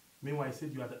 Meanwhile, he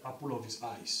said you are the apple of his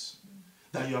eyes,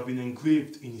 that you have been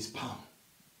engraved in his palm.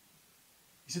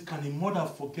 He said, can a mother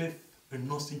forget a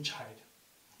nursing child?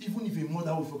 Even if a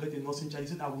mother will forget a nursing child, he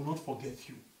said, I will not forget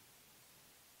you.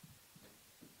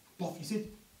 But he said,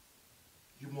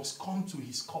 you must come to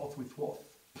his court with what?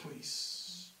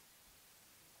 Praise.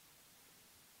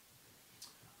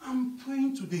 I'm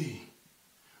praying today.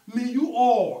 May you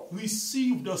all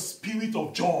receive the spirit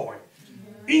of joy.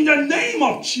 In the name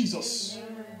of Jesus.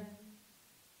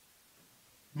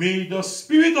 May the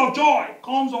spirit of joy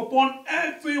comes upon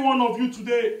every one of you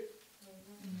today.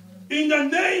 In the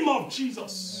name of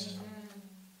Jesus.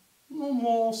 No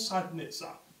more sadness,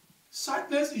 sir.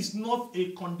 Sadness is not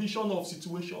a condition of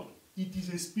situation. It is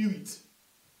a spirit.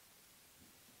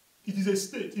 It is a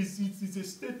state. It's a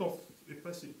state of a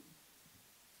person.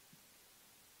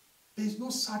 There is no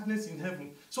sadness in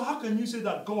heaven. So how can you say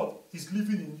that God is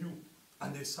living in you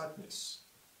and there's sadness?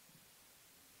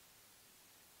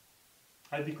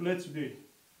 I declare today,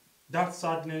 that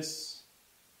sadness,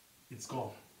 it's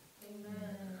gone.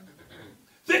 Amen.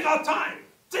 Take our time.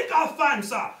 Take our time,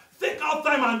 sir. Take our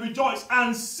time and rejoice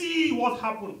and see what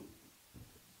happened.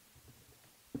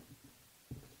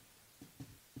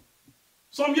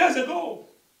 Some years ago,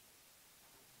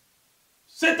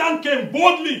 Satan came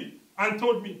boldly and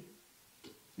told me,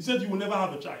 he said, you will never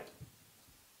have a child.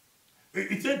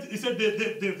 He said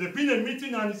there's been a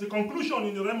meeting and it's a conclusion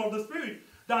in the realm of the spirit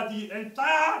that the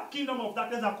entire kingdom of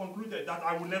darkness have concluded that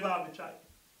I will never have a child.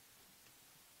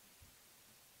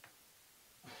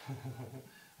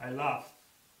 I laughed.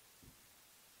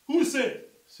 Who said?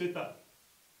 Satan.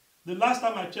 The last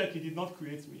time I checked, he did not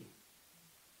create me.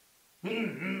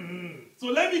 So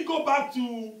let me go back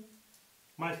to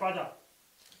my father.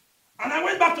 And I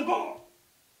went back to God.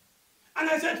 And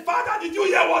I said, Father, did you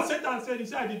hear what Satan said? He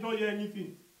said, I did not hear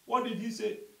anything. What did he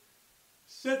say?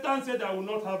 Satan said, I will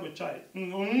not have a child.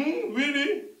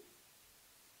 Really? I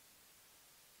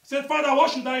said, Father,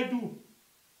 what should I do?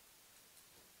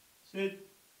 He said,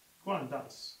 go and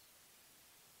dance.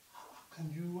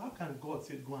 How can God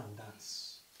say go and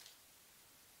dance?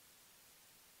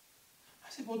 I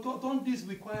said, but God, don't this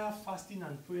require fasting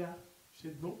and prayer? He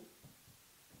said, no.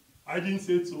 I didn't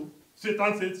say so.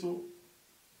 Satan said so.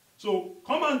 So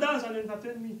come and dance and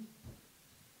entertain me.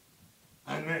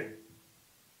 Amen.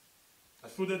 I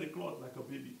folded the cloth like a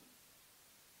baby.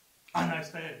 And I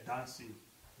started dancing.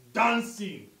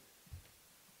 Dancing.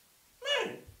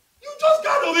 Man, you just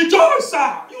got to rejoice,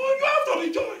 sir. You have to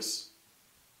rejoice.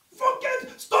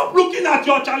 Stop looking at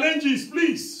your challenges,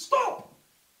 please. Stop.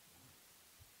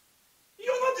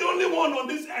 You're not the only one on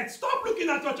this earth. Stop looking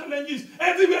at your challenges.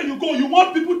 Everywhere you go, you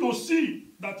want people to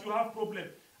see that you have problems.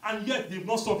 And yet, they've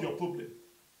not solved your problem.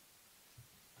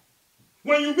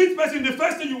 When you meet person, the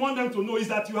first thing you want them to know is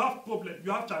that you have problem,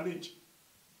 you have challenge.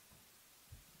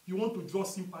 You want to draw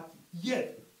sympathy.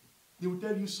 Yet, they will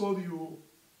tell you, sorry.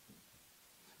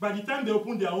 By the time they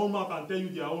open their own mouth and tell you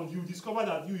their own, you discover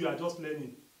that you are just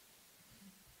learning.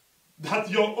 That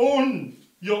your own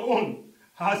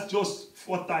has just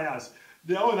 4 tires.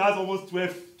 Their own has almost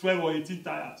 12 or 18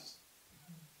 tires.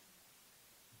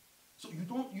 So you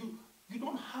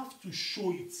don't have to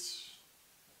show it.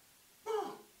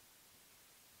 No.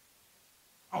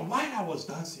 And while I was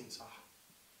dancing, sir,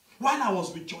 while I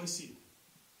was rejoicing,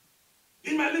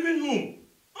 in my living room,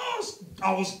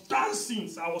 I was dancing,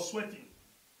 sir, I was sweating.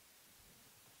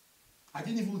 I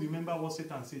didn't even remember what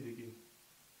Satan said again.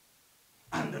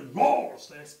 And the Lord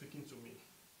started speaking to me.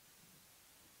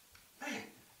 Man,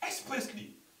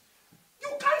 expressly, you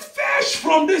can't fetch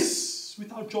from this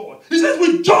without joy. He says,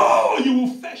 with joy you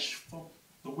will fetch from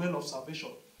the well of salvation.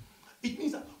 It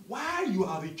means that while you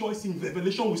are rejoicing,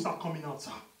 revelation will start coming out,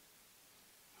 sir.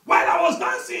 While I was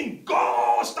dancing,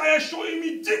 God started showing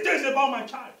me details about my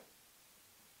child.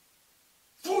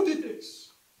 Full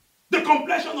details. The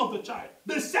complexion of the child,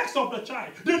 the sex of the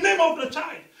child, the name of the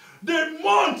child, the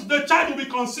month the child will be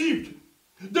conceived,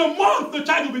 the month the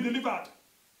child will be delivered.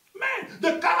 Man,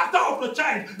 the character of the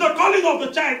child, the calling of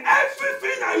the child,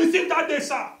 everything I received that day,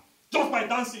 sir, just by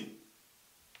dancing.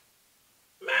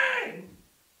 Man,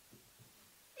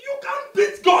 you can't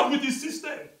beat God with his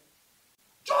system.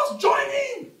 Just join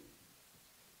in.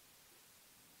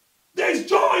 There is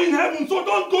joy in heaven, so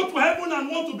don't go to heaven and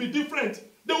want to be different.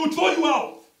 They will throw you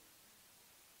out.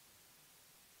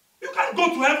 You can't go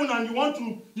to heaven and you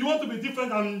want to be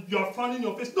different and you are frowning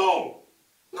your face. No.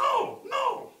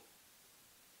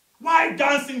 Why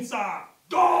dancing, sir?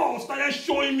 God started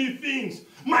showing me things.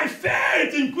 My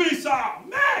faith increased, sir.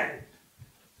 Man,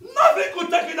 nothing could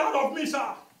take it out of me,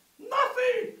 sir.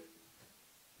 Nothing.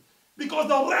 Because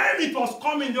the realm it was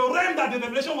coming, the realm that the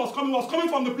revelation was coming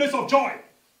from the place of joy.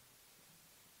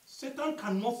 Satan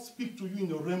cannot speak to you in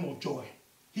the realm of joy.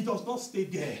 He does not stay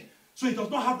there. So he does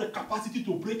not have the capacity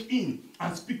to break in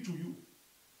and speak to you.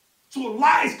 So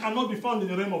lies cannot be found in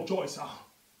the realm of joy, sir.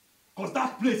 Because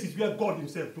that place is where God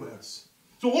himself dwells.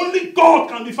 So only God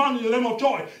can be found in the realm of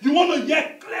joy. You want to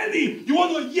hear clearly. You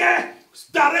want to hear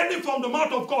directly from the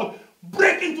mouth of God.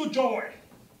 Break into joy.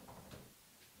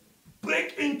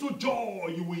 Break into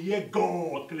joy. You will hear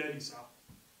God clearly, sir.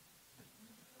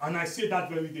 And I say that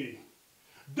very day.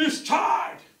 This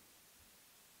child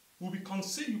will be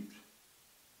conceived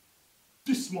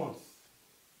this month.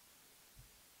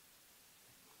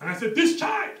 And I said, this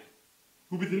child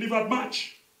will be delivered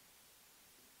March.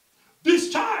 This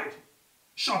child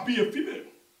shall be a female.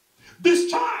 This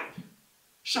child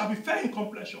shall be fair in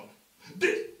complexion.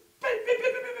 This,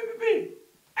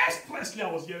 expressly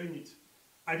I was hearing it.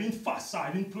 I didn't fast, sir.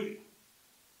 I didn't pray.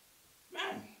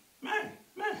 Man.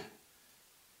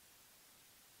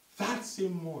 That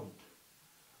same month,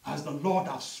 as the Lord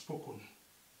has spoken,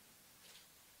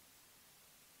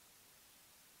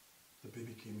 the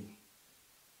baby came in.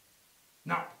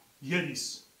 Now, hear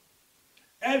this.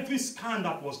 Every scan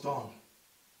that was done,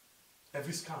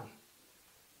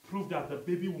 proved that the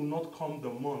baby will not come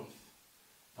the month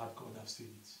that God has said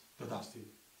it.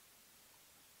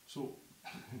 So,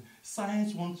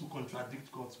 science wants to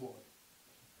contradict God's word.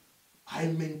 I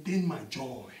maintain my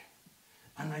joy.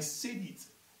 And I said it.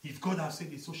 If God has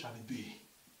said it, so shall it be.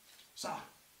 Sir,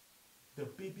 the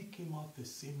baby came out the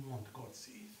same month God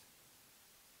said.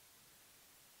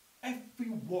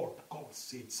 Every word God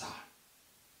said, sir,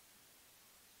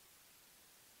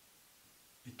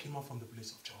 it came out from the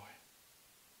place of joy.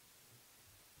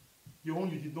 You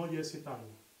only did not hear Satan.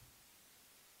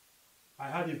 I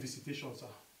had a visitation, sir.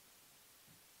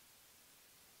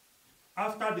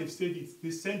 After they've said it, they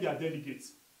sent their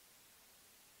delegates.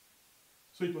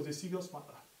 So it was a serious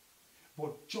matter.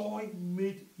 But joy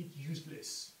made it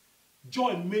useless.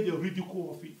 Joy made a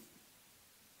ridicule of it.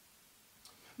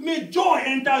 May joy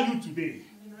enter you today.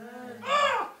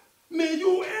 May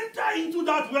you enter into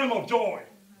that realm of joy.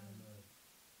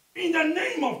 In the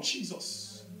name of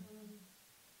Jesus.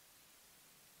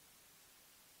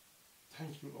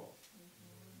 Thank you, Lord.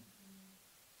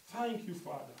 Thank you,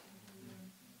 Father.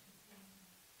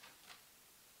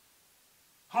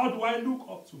 How do I look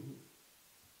up to him?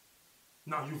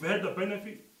 Now you've heard the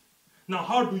benefit. Now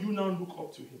how do you now look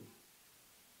up to him?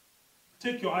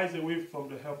 Take your eyes away from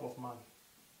the help of man.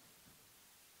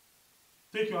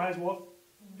 Take your eyes what?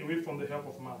 Away from the help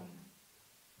of man.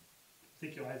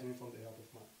 Take your eyes away from the help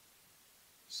of man.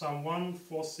 Psalm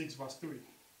 146 verse 3.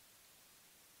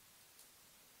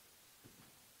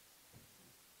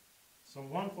 Psalm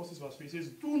 146 verse 3 says,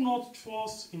 do not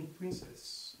trust in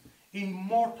princes, in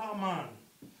mortal man,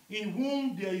 in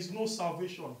whom there is no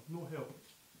salvation, no help.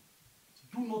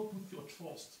 Do not put your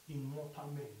trust in mortal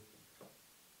men,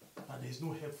 that there is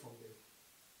no help from them.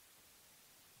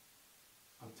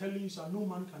 I'm telling you, sir, no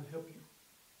man can help you.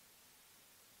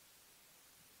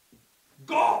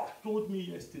 God told me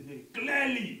yesterday,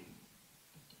 clearly.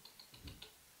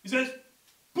 He says,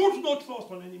 put no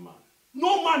trust on any man.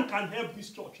 No man can help this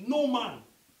church. No man.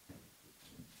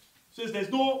 He says there's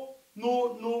no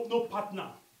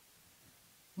partner.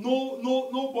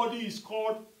 Nobody is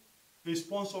called a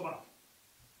sponsorer.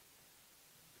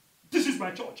 This is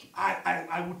my church.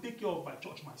 I will take care of my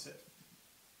church myself.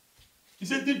 He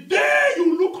said, the day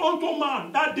you look unto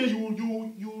man, that day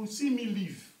you will see me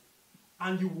live.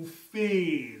 And you will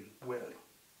fail well.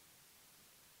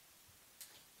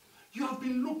 You have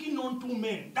been looking unto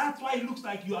men. That's why it looks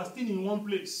like you are still in one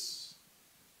place.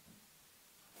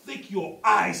 Take your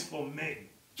eyes from men.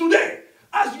 Today,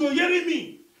 as you are hearing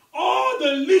me, all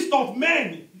the list of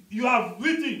men you have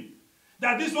written,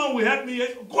 that this one will help me,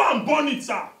 go and burn it,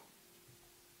 sir.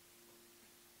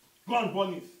 Go and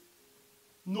burn it.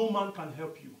 No man can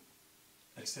help you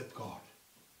except God.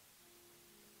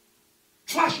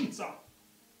 Trash it, sir.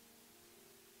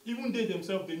 Even they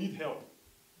themselves, they need help.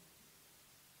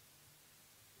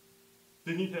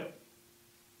 They need help.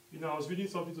 You know, I was reading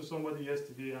something to somebody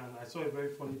yesterday and I saw a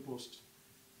very funny post.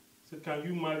 It said, can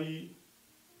you marry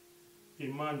a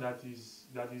man that is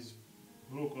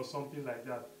broke or something like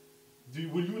that?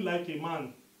 Will you like a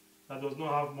man that does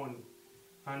not have money?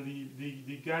 And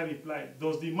the guy replied,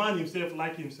 does the man himself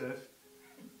like himself?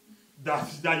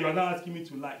 That you are not asking me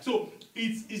to like. So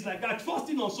it's like that,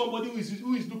 trusting on somebody who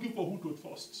is looking for who to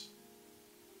trust.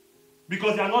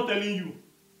 Because they are not telling you.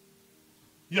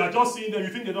 You are just seeing them, you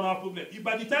think they don't have problem. If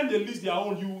by the time they list their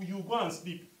own, you go and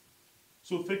sleep.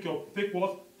 So take your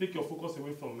focus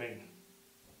away from men.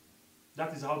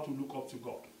 That is how to look up to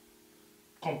God.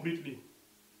 Completely.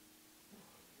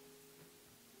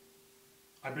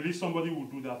 I believe somebody will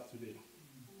do that today.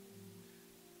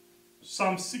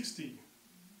 Psalm 60,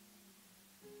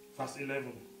 verse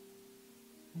 11.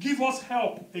 Give us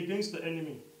help against the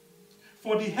enemy,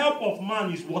 for the help of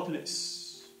man is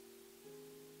worthless,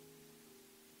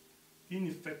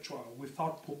 ineffectual,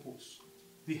 without purpose.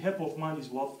 The help of man is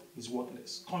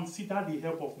worthless. Consider the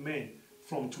help of men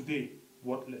from today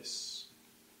worthless.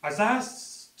 Isaiah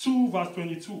 2, verse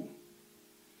 22.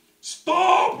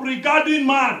 Stop regarding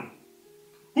man,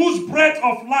 whose breath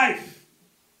of life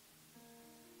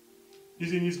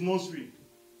is in his nostril,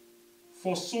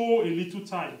 for so a little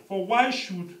time. For why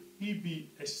should he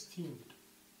be esteemed?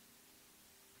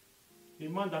 A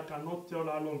man that cannot tell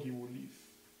how long he will live.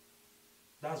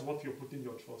 That's what you're putting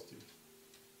your trust in.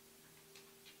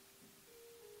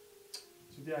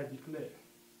 Today I declare,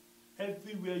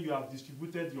 everywhere you have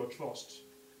distributed your trust,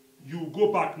 you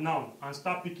go back now and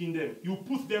start picking them. You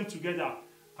put them together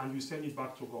and you send it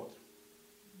back to God.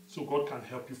 So God can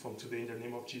help you from today in the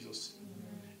name of Jesus.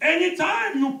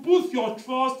 Anytime you put your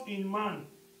trust in man,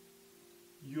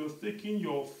 you're taking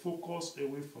your focus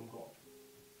away from God.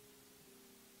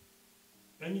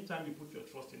 Anytime you put your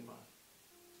trust in man,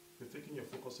 you're taking your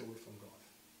focus away from God.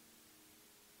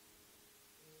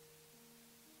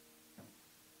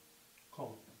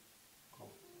 Come.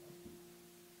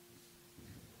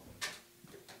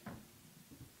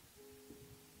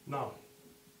 Now,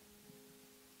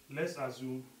 let's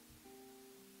assume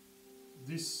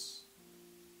this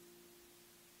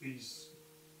is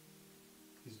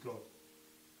God.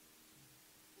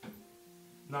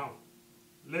 Now,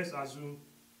 let's assume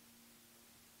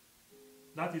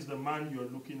that is the man you're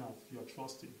looking at, you're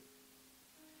trusting.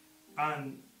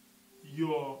 And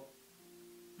you're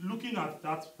looking at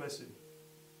that person.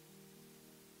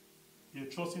 You're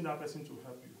trusting that person to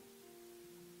help you.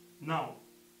 Now,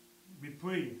 be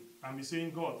praying and be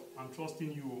saying, God, I'm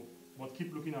trusting you, but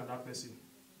keep looking at that person.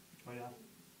 Oh yeah?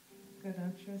 God,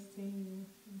 I'm trusting you.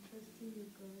 I'm trusting you,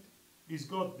 God. Is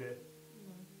God there?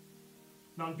 No.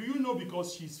 Now, do you know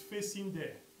because she's facing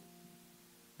there,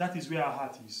 that is where her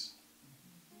heart is?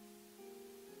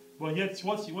 But yet,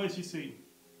 what is she saying?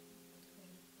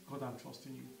 God, I'm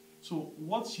trusting you. So,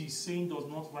 what she's saying does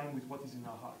not rhyme with what is in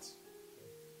her heart.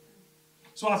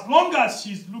 So, as long as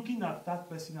she's looking at that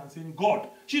person and saying, God,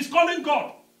 she's calling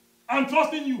God, I'm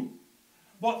trusting you.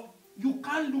 But you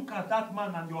can't look at that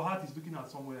man and your heart is looking at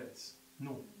somewhere else.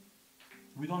 No.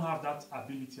 We don't have that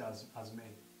ability as men.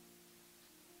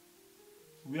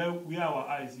 Where our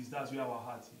eyes is, that's where our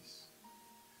heart is.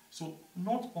 So,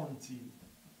 not until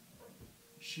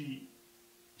she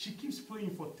keeps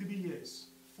praying for 3 years,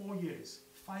 4 years,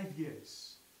 5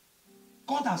 years.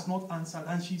 God has not answered,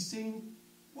 and she's saying,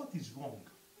 what is wrong?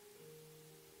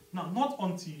 Now, not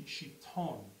until she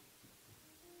turned.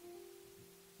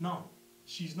 Now,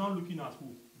 she's not looking at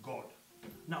who? God.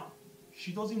 Now,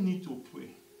 she doesn't need to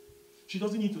pray. She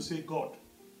doesn't need to say, God,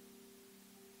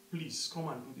 please come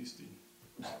and do this thing.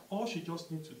 All she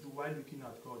just needs to do while looking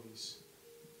at God is,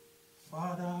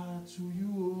 Father, to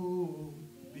you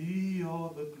be all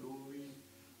the glory.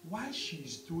 Why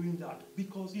she's doing that?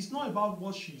 Because it's not about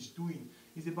what she's doing.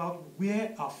 It's about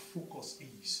where her focus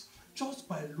is. Just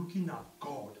by looking at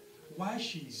God, while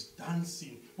she's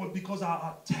dancing, but because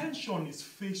her attention is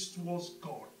faced towards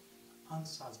God,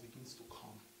 answers begins to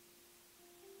come.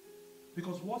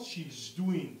 Because what she's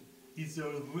doing is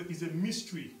a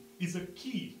mystery, is a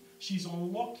key. She's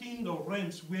unlocking the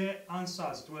realms where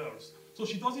answers dwells. So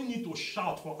she doesn't need to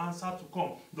shout for answer to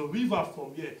come. The river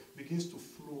from here begins to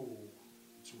flow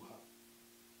to her.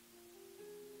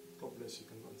 God bless you.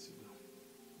 Can go and sit down.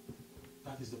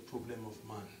 That is the problem of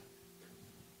man.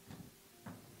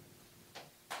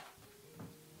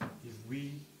 If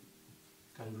we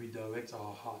can redirect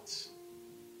our hearts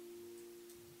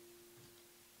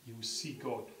you will see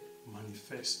God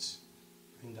manifest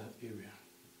in that area.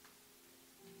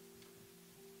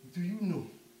 Do you know?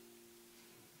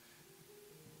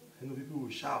 I know people will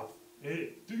shout.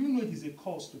 Hey, do you know it is a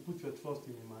curse to put your trust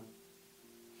in a man?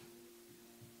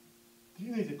 Do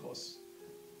you know it's a curse?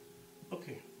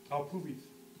 Okay, I'll prove it.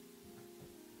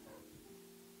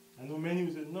 I know many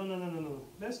will say, no.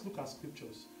 Let's look at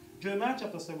scriptures. Jeremiah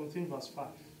chapter 17 verse 5.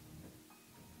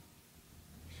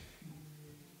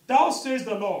 Thou says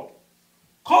the Lord,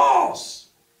 curse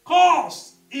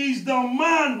is the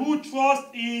man who trusts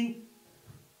in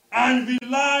and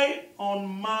rely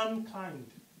on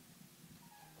mankind.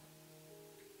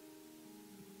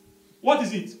 What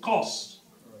is it? Curse.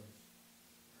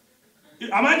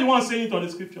 Am I the one saying it on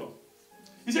the scripture?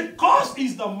 He said, curse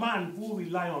is the man who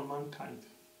rely on mankind,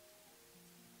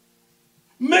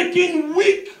 making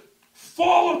weak,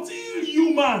 faulty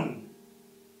human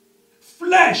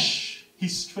flesh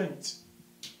his strength,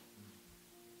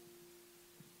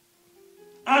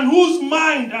 and whose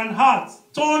mind and heart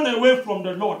turn away from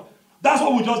the Lord. That's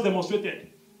what we just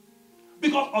demonstrated.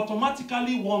 Because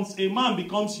automatically once a man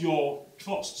becomes your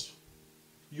trust,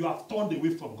 you have turned away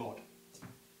from God.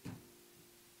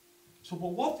 So, but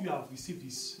what you have received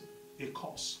is a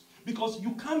curse. Because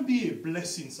you can't be a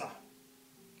blessing, sir.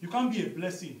 You can't be a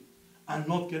blessing and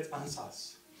not get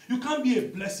answers. You can't be a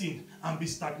blessing and be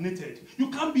stagnated. You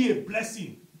can't be a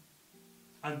blessing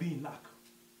and be in lack.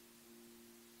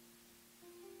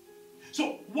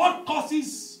 So, what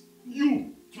causes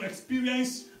you to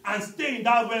experience and stay in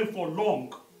that realm for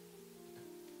long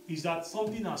is that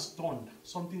something has turned,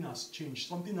 something has changed,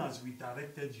 something has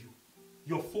redirected you.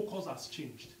 Your focus has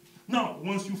changed. Now,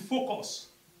 once you focus,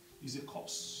 is a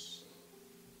curse.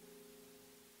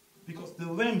 Because the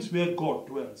realms where God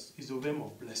dwells is a realm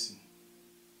of blessing.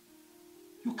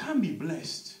 You can't be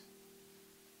blessed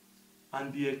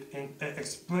and be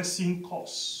expressing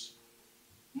curse.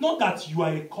 Not that you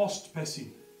are a cursed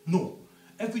person. No.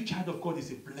 Every child of God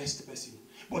is a blessed person.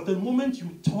 But the moment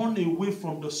you turn away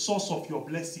from the source of your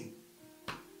blessing,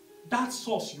 that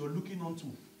source you're looking onto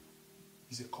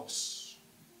is a curse.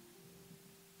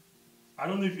 I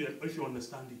don't know if you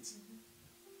understand it.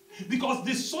 Because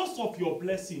the source of your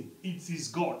blessing, it is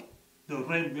God, the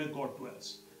realm where God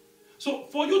dwells. So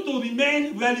for you to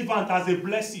remain relevant as a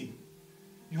blessing,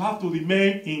 you have to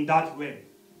remain in that realm.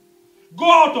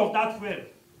 Go out of that realm.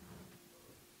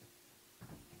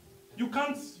 You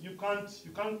can't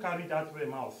carry that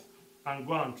realm out and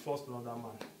go and trust another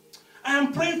man. I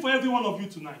am praying for every one of you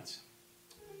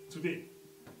today.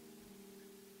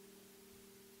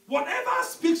 Whatever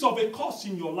speaks of a curse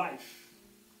in your life,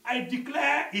 I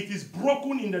declare it is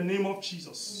broken in the name of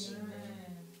Jesus. Amen.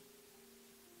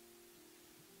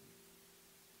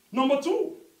 Number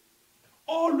 2,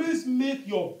 always make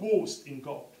your boast in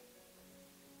God.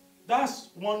 That's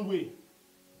one way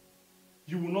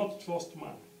you will not trust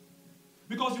man.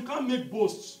 Because you can't make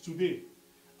boasts today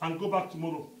and go back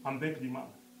tomorrow and beg the man.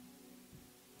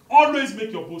 Always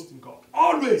make your boast in God.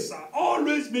 Always, sir.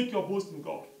 Always make your boast in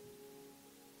God.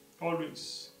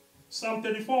 Always. Psalm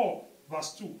 34,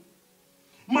 verse 2.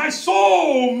 My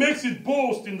soul makes its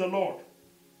boast in the Lord.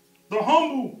 The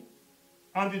humble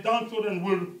and the downtrodden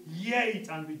will hear it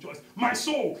and rejoice. My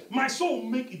soul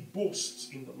make it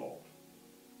boast in the Lord.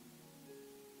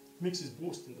 Makes its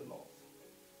boast in the Lord.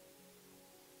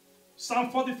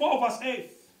 Psalm 44, verse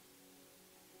 8.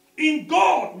 In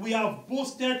God we have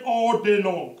boasted all day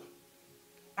long,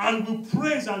 and will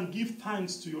praise and give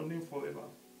thanks to your name forever.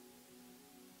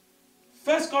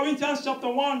 1 Corinthians chapter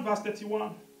 1, verse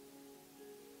 31.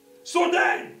 So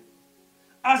then,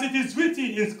 as it is written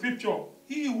in Scripture,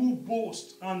 he who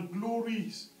boasts and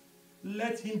glories,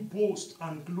 let him boast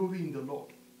and glory in the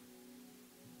Lord.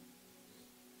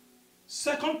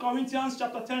 2 Corinthians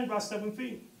chapter 10, verse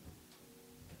 17.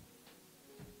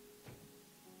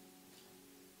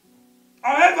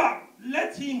 However,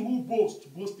 let him who boasts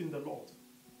boast in the Lord.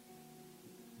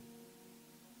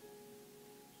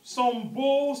 Some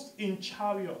boast in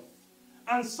chariots,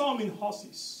 and some in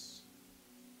horses.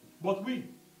 But we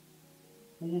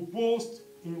will boast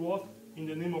in what? In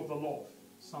the name of the Lord.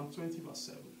 Psalm 20, verse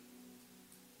 7.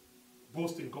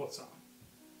 Boast in God, sir.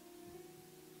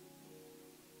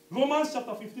 Romans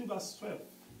chapter 15, verse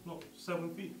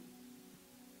 17.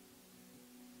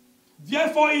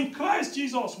 Therefore, in Christ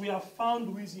Jesus, we have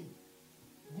found reason,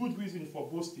 good reason for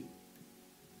boasting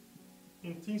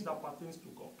in things that pertains to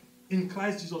God. In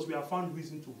Christ Jesus, we have found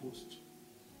reason to boast.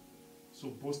 So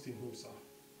boast in him, sir.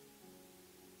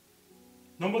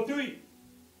 Number 3,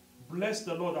 bless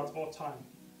the Lord at all times.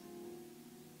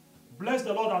 Bless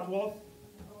the Lord at what?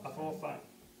 At all times.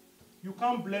 You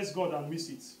can't bless God and miss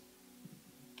it.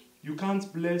 You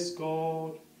can't bless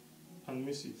God and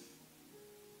miss it.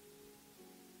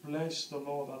 Bless the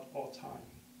Lord at all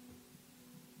times.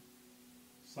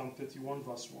 Psalm 31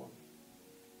 verse 1.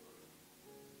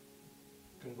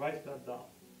 You can write that down.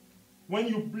 When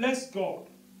you bless God,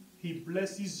 He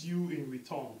blesses you in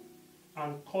return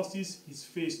and causes His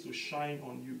face to shine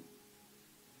on you.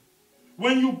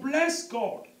 When you bless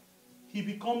God, He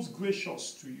becomes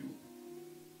gracious to you.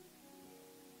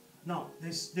 Now,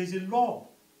 there's a law.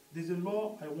 There's a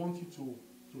law I want you to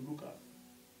look at.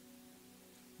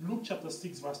 Luke chapter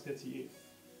 6 verse 38.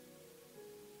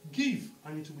 Give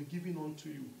and it will be given unto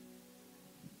you.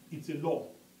 It's a law.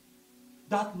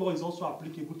 That law is also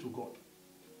applicable to God.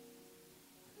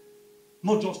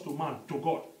 Not just to man, to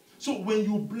God. So when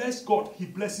you bless God, He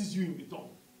blesses you in return.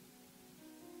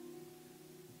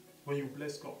 When you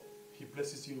bless God, He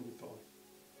blesses you in return.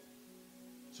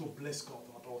 So bless God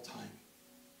at all times.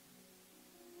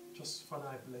 Just, Father,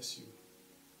 I bless you.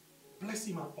 Bless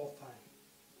Him at all times.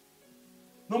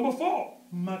 Number 4,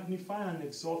 magnify and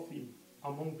exalt Him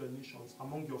among the nations,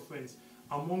 among your friends,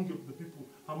 among the people,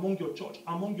 among your church,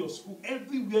 among your school.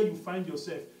 Everywhere you find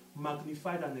yourself,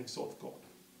 magnify and exalt God.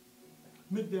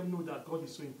 Make them know that God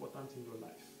is so important in your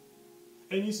life.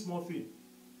 Any small thing,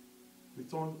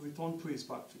 return praise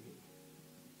back to Him.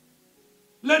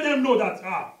 Let them know that,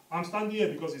 I'm standing here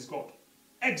because it's God.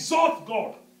 Exalt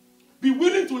God. Be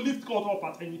willing to lift God up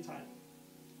at any time.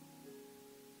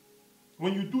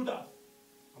 When you do that,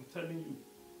 I'm telling you,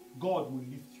 God will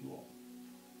lift you up.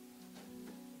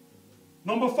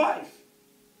 Number 5,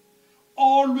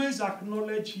 always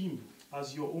acknowledge Him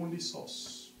as your only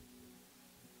source.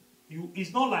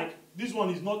 It's not like, this one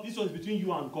is between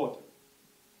you and God.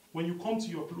 When you come to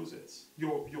your closet,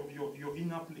 your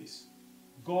inner place,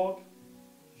 God,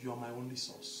 you are my only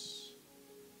source.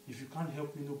 If you can't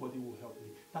help me, nobody will help me.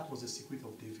 That was the secret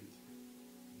of David.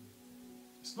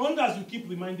 As long as you keep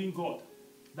reminding God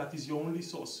that is your only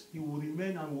source, He will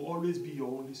remain and will always be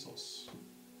your only source.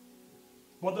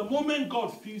 But the moment God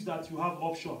feels that you have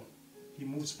option, He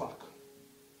moves back.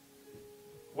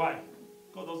 Why?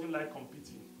 God doesn't like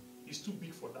competing. He's too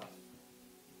big for that.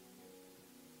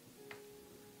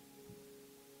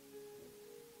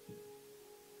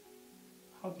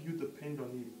 How do you depend on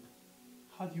Him?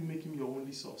 How do you make Him your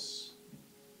only source?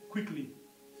 Quickly.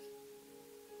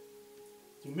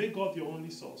 To make God your only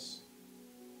source.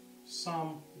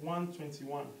 Psalm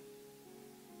 121.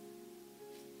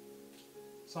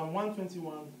 Psalm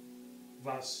 121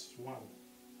 verse 1.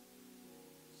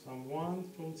 Psalm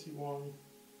 121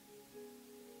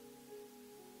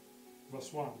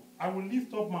 verse 1. I will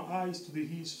lift up my eyes to the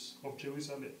hills of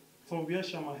Jerusalem. From where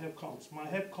shall my help come? My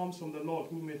help comes from the Lord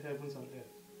who made heavens and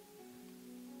earth.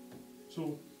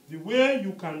 So the way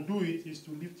you can do it is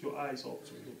to lift your eyes up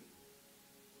to Him.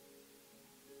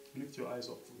 Lift your eyes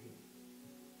up to Him.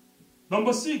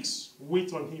 Number 6,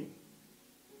 wait on Him.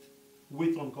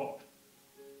 Wait on God.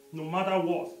 No matter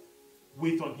what,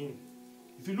 wait on Him.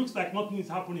 If it looks like nothing is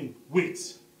happening,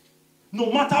 wait.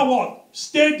 No matter what,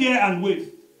 stay there and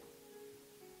wait.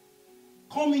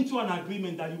 Come into an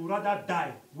agreement that you would rather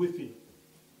die with Him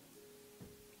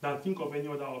than think of any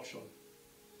other option.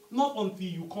 Not until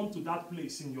you come to that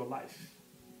place in your life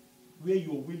where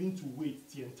you're willing to wait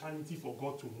the eternity for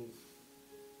God to move.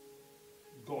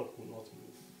 God will not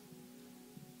move.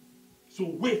 So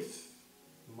wait,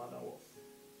 no matter what.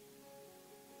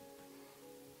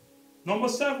 Number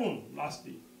 7,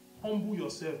 lastly, humble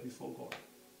yourself before God.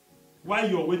 While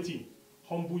you're waiting,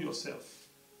 humble yourself.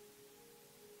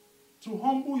 To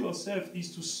humble yourself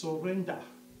is to surrender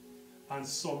and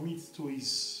submit to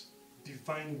His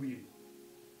divine will,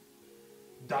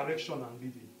 direction and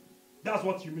leading. That's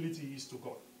what humility is to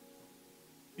God.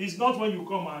 It's not when you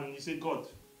come and you say, God,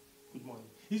 good morning.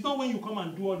 It's not when you come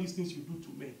and do all these things you do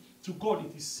to men. To God,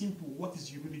 it is simple. What is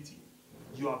humility?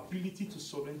 Your ability to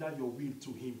surrender your will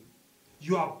to Him.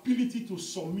 Your ability to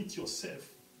submit yourself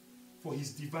for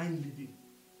His divine leading,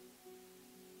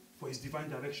 for His divine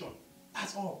direction.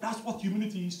 That's all. That's what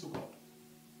humility is to God.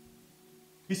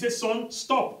 He says, son,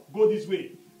 stop. Go this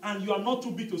way. And you are not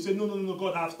too big to say, no,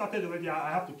 God, I have started already.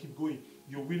 I have to keep going.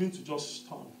 You're willing to just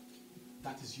turn.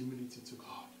 That is humility to God.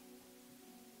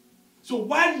 So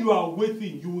while you are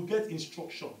waiting, you will get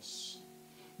instructions.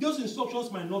 Those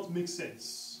instructions might not make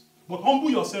sense. But humble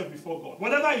yourself before God.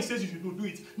 Whatever He says you should do, do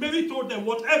it. Mary told them,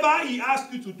 whatever He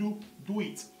asked you to do, do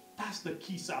it. That's the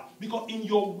key, sir. Because in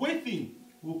your waiting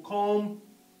will come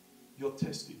your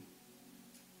testing.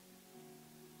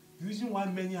 The reason why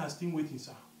many are still waiting,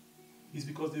 sir, is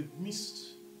because they've missed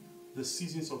the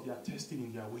seasons of their testing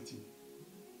in their waiting.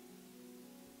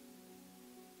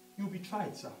 You'll be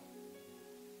tried, sir.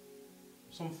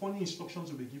 some funny instructions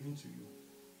will be given to you.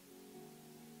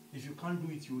 If you can't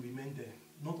do it, you will remain there.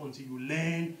 Not until you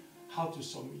learn how to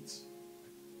submit.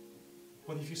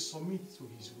 But if you submit to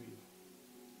his will,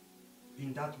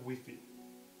 in that waiting,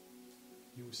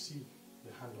 you will see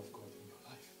the hand of God in your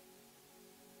life.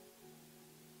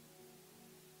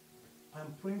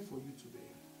 I'm praying for you today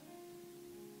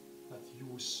that you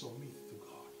will submit to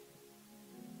God.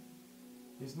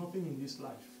 There's nothing in this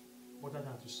life other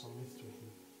than to submit to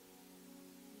him.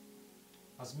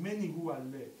 As many who are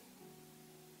led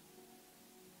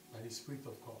by the Spirit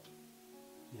of God,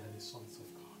 they are the sons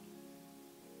of God.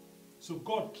 So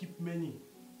God keep many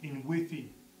in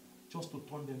waiting just to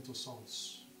turn them to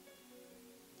sons.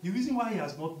 The reason why he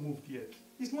has not moved yet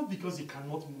is not because he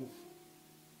cannot move,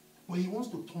 but he wants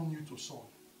to turn you to son.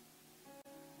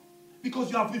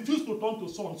 Because you have refused to turn to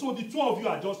son. So the two of you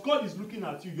are just, God is looking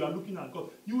at you, you are looking at God.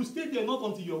 You will stay there not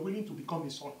until you are willing to become a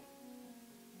son.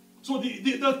 So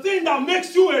the thing that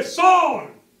makes you a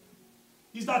son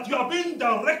is that you are being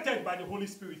directed by the Holy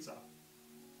Spirit, sir.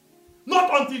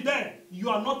 Not until then, you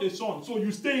are not a son. So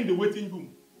you stay in the waiting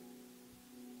room.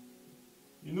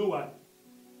 You know what?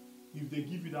 If they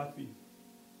give you that thing,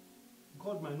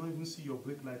 God might not even see your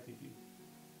brake light again.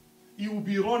 He will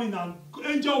be running and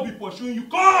angel will be pursuing you.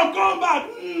 Come back.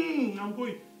 I'm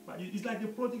going. But it's like the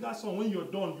prodigal son. When you're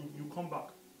done, you come back.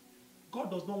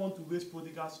 God does not want to raise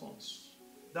prodigal sons.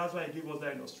 That's why he gave us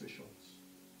that illustrations.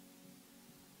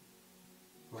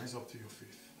 Rise up to your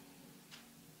faith.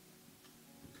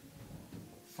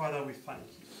 Father, we thank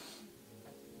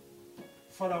you.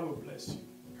 Father, we bless you.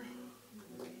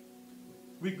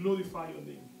 We glorify your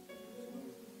name.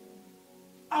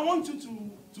 I want you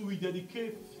to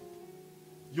rededicate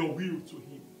your will to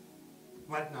him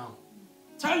right now.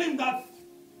 Tell him that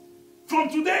from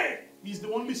today, he's the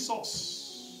only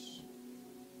source.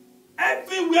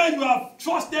 Everywhere you have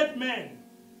trusted men,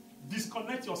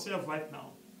 disconnect yourself right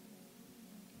now.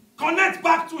 Connect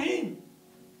back to him.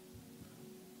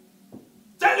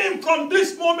 Tell him from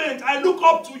this moment, I look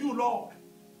up to you, Lord.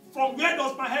 From where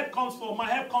does my help come from? My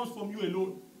help comes from you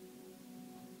alone.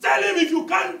 Tell him if you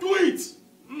can't do it,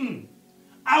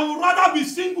 I would rather be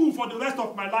single for the rest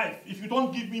of my life if you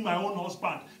don't give me my own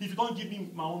husband, if you don't give me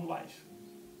my own wife.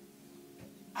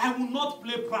 I will not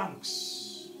play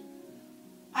pranks.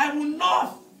 I will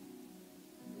not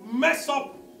mess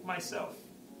up myself.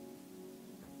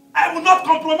 I will not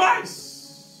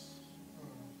compromise.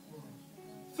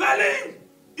 Tell him,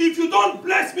 if you don't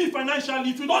bless me financially,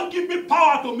 if you don't give me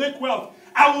power to make wealth,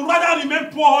 I would rather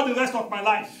remain poor all the rest of my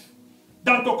life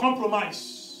than to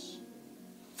compromise.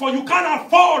 For you can't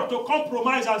afford to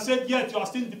compromise and say, yet you are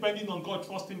still depending on God,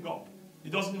 trusting God.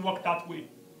 It doesn't work that way.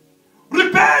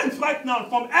 Repent right now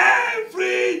from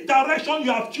every direction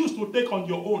you have chosen to take on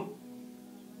your own.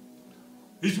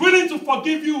 He's willing to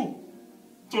forgive you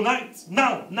tonight.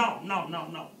 Now.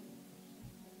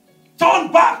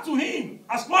 Turn back to him.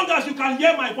 As long as you can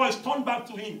hear my voice, turn back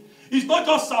to him. It's not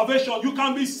just salvation. You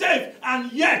can be saved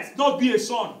and yet not be a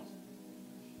son.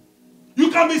 You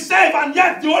can be saved and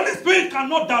yet the Holy Spirit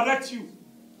cannot direct you.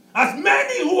 As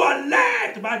many who are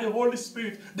led by the Holy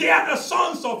Spirit, they are the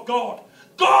sons of God.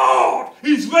 God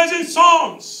is raising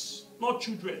sons, not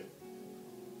children.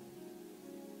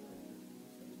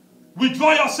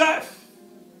 Withdraw yourself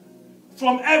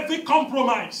from every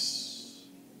compromise.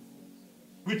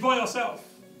 Withdraw yourself.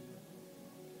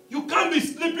 You can't be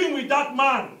sleeping with that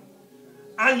man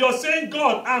and you're saying,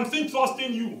 God, I'm still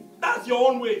trusting you. That's your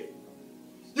own way.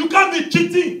 You can't be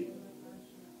cheating,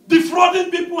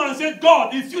 defrauding people and say,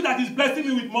 God, it's you that is blessing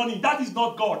me with money. That is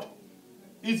not God.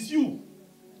 It's you.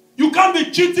 You can't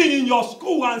be cheating in your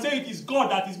school and say it is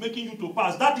God that is making you to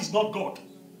pass. That is not God.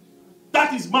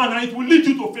 That is man, and it will lead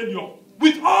you to failure.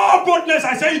 With all boldness,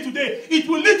 I say it today, it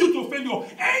will lead you to failure.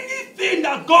 Anything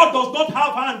that God does not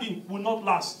have hand in will not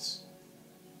last.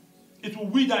 It will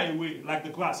wither away like the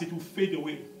grass. It will fade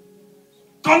away.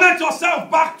 Connect yourself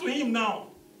back to him now.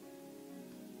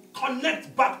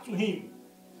 Connect back to him.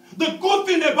 The good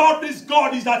thing about this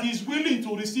God is that he's willing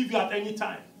to receive you at any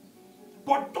time.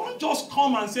 But don't just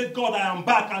come and say, God, I am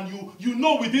back, and you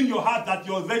know within your heart that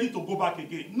you're ready to go back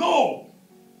again. No.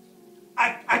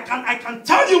 I can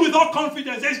tell you with all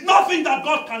confidence, there's nothing that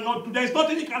God cannot do. There's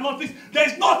nothing he cannot fix.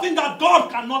 There's nothing that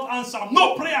God cannot answer.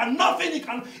 No prayer, nothing he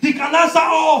can answer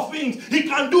all things. He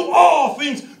can do all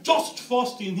things. Just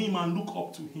trust in him and look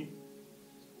up to him.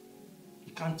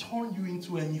 He can turn you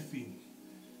into anything.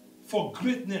 For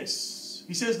greatness,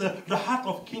 he says the heart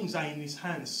of kings are in his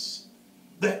hands.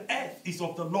 The earth is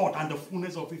of the Lord and the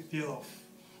fullness of it thereof.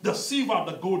 The silver and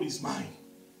the gold is mine.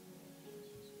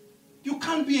 You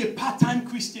can't be a part-time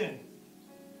Christian.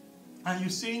 and you're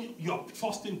saying you're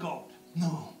trusting God.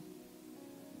 No.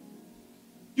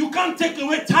 You can't take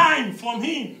away time from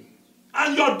him.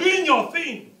 And you're doing your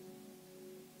thing.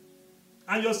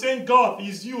 And you're saying, God,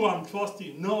 it's you I'm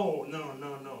trusting. No.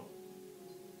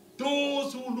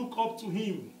 Those who look up to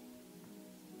him,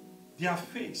 their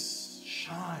face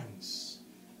shines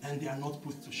and they are not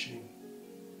put to shame.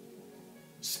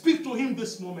 Speak to him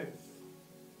this moment.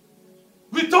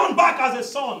 Return back as a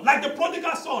son, like the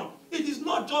prodigal son. It is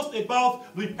not just about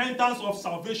repentance of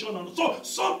salvation. So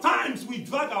sometimes we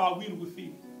drag our will with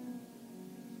him.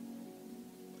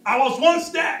 I was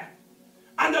once there,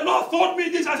 and the Lord told me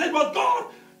this. I said, but God,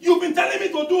 you've been telling me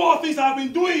to do all things I've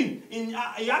been doing. And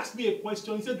he asked me a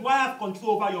question. He said, do I have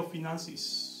control over your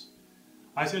finances?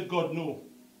 I said, God, no.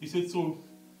 He said, so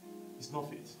it's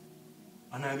not it.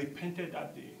 And I repented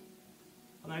that day.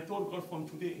 And I told God, from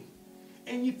today,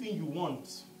 anything you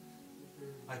want,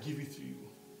 I give it to you.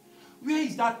 Where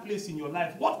is that place in your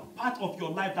life? What part of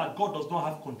your life that God does not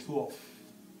have control of?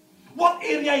 What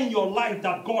area in your life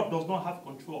that God does not have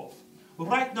control of?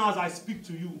 Right now as I speak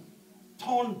to you,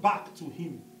 turn back to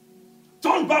him.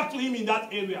 Turn back to him in that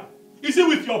area. Is it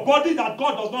with your body that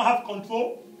God does not have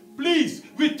control? Please,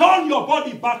 return your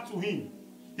body back to him.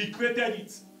 He created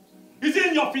it. Is it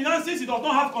in your finances he does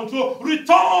not have control?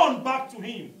 Return back to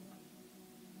him.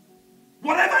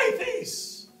 Whatever it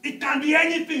is, it can be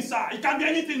anything, sir. It can be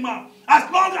anything, ma'am. As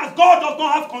long as God does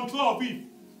not have control of it,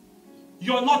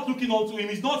 you're not looking onto him.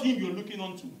 It's not him you're looking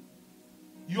onto.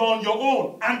 You're on your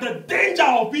own. And the danger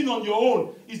of being on your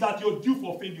own is that you're due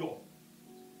for failure.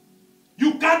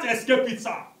 You can't escape it,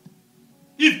 sir.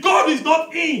 If God is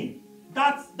not in,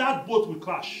 that boat will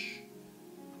crash.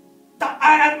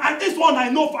 And this one I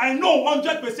know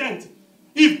 100%.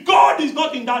 If God is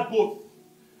not in that boat,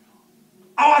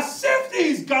 our safety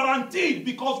is guaranteed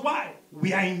because why?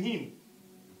 We are in him.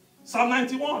 Psalm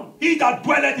 91. He that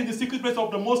dwelleth in the secret place of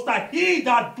the Most High. He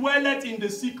that dwelleth in the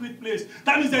secret place.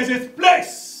 That means there is a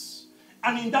place.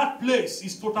 And in that place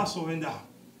is total surrender.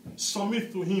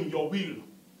 Submit to him your will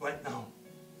right now.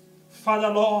 Father,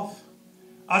 Lord,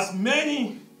 as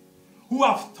many who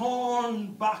have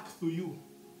turned back to you,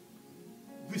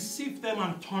 receive them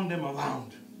and turn them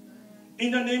around.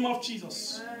 In the name of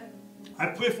Jesus. I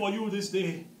pray for you this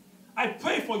day. I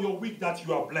pray for your week that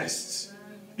you are blessed.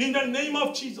 In the name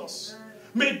of Jesus.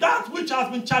 May that which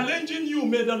has been challenging you,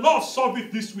 may the Lord solve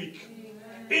it this week.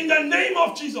 In the name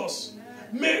of Jesus.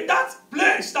 May that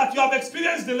place that you have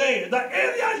experienced delay, the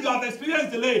area you have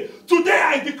experienced delay, today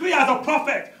I decree as a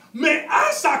prophet, may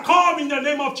answer come in the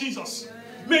name of Jesus.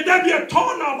 May there be a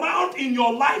turnaround in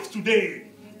your life today.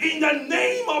 In the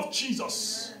name of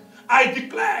Jesus. I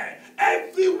declare,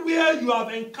 everywhere you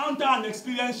have encountered and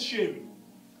experienced shame,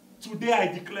 today I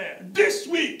declare, this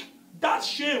week, that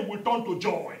shame will turn to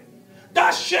joy.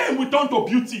 That shame will turn to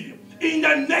beauty. In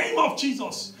the name of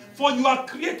Jesus. For you are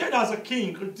created as a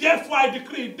king. Therefore I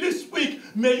decree, this week,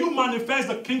 may you manifest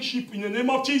the kingship in the name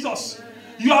of Jesus.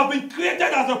 You have been created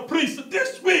as a priest.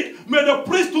 This week, may the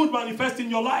priesthood manifest in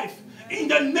your life. In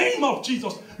the name of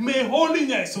Jesus, may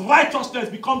holiness, righteousness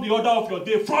become the order of your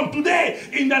day. From today,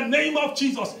 in the name of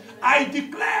Jesus, I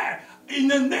declare, in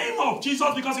the name of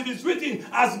Jesus, because it is written,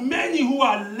 as many who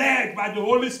are led by the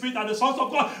Holy Spirit are the sons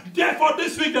of God. Therefore,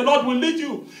 this week the Lord will lead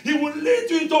you. He will lead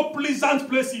you into pleasant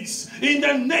places. In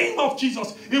the name of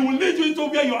Jesus, He will lead you into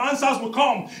where your answers will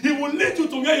come. He will lead you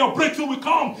to where your breakthrough will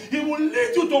come. He will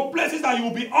lead you to places that you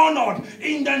will be honored.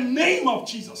 In the name of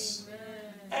Jesus.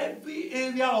 Every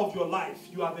area of your life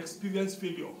you have experienced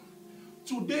failure.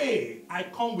 Today, I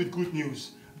come with good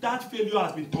news. That failure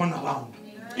has been turned around.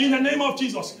 In the name of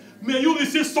Jesus. May you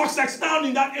receive success now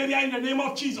in that area in the name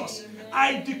of Jesus.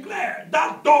 I declare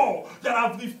that door that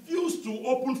I've refused to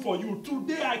open for you,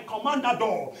 today I command that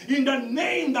door in the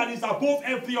name that is above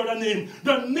every other name,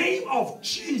 the name of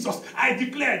Jesus. I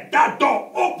declare that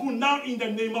door open now in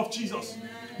the name of Jesus.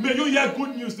 May you hear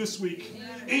good news this week.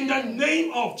 In the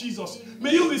name of Jesus.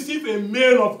 May you receive a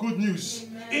mail of good news.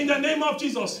 In the name of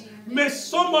Jesus. May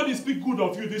somebody speak good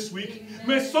of you this week.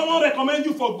 May someone recommend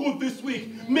you for good this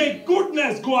week. May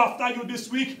goodness go after you this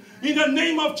week. In the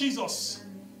name of Jesus.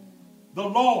 The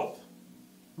Lord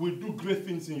will do great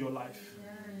things in your life.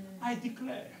 I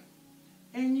declare,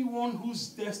 anyone whose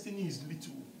destiny is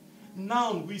little,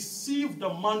 now receive the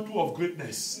mantle of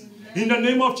greatness. In the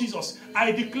name of Jesus.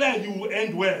 I declare you will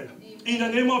end well. In the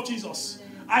name of Jesus.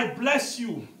 I bless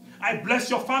you. I bless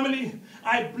your family.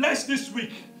 I bless this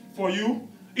week for you.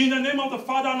 In the name of the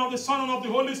Father and of the Son and of the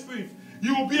Holy Spirit,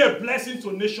 you will be a blessing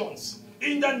to nations.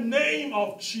 In the name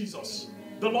of Jesus,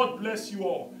 the Lord bless you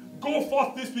all. Go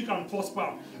forth this week and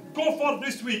prosper. Go forth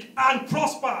this week and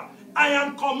prosper I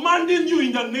am commanding you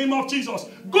in the name of Jesus.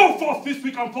 Go forth this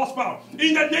week and prosper.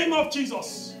 In the name of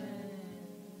Jesus.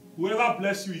 Whoever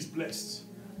bless you is blessed.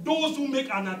 Those who make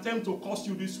an attempt to curse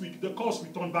you this week, the curse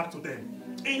will turn back to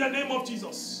them. In the name of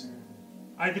Jesus.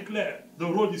 I declare the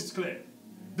road is clear.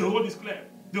 The road is clear.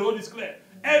 The road is clear.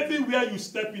 Everywhere you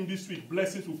step in this week,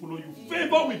 blessings will follow you.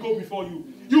 Favor will go before you.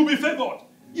 You will be favored.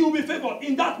 You will be favored.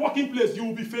 In that working place, you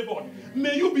will be favored.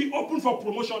 May you be open for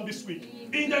promotion this week.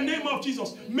 In the name of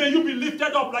Jesus. May you be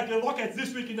lifted up like a rocket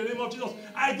this week. In the name of Jesus.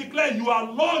 I declare you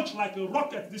are launched like a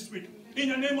rocket this week. In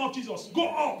the name of Jesus. Go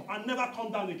up and never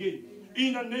come down again.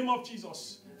 In the name of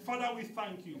Jesus. Father, we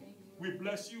thank you. We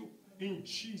bless you. In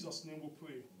Jesus' name we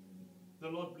pray. The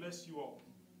Lord bless you all.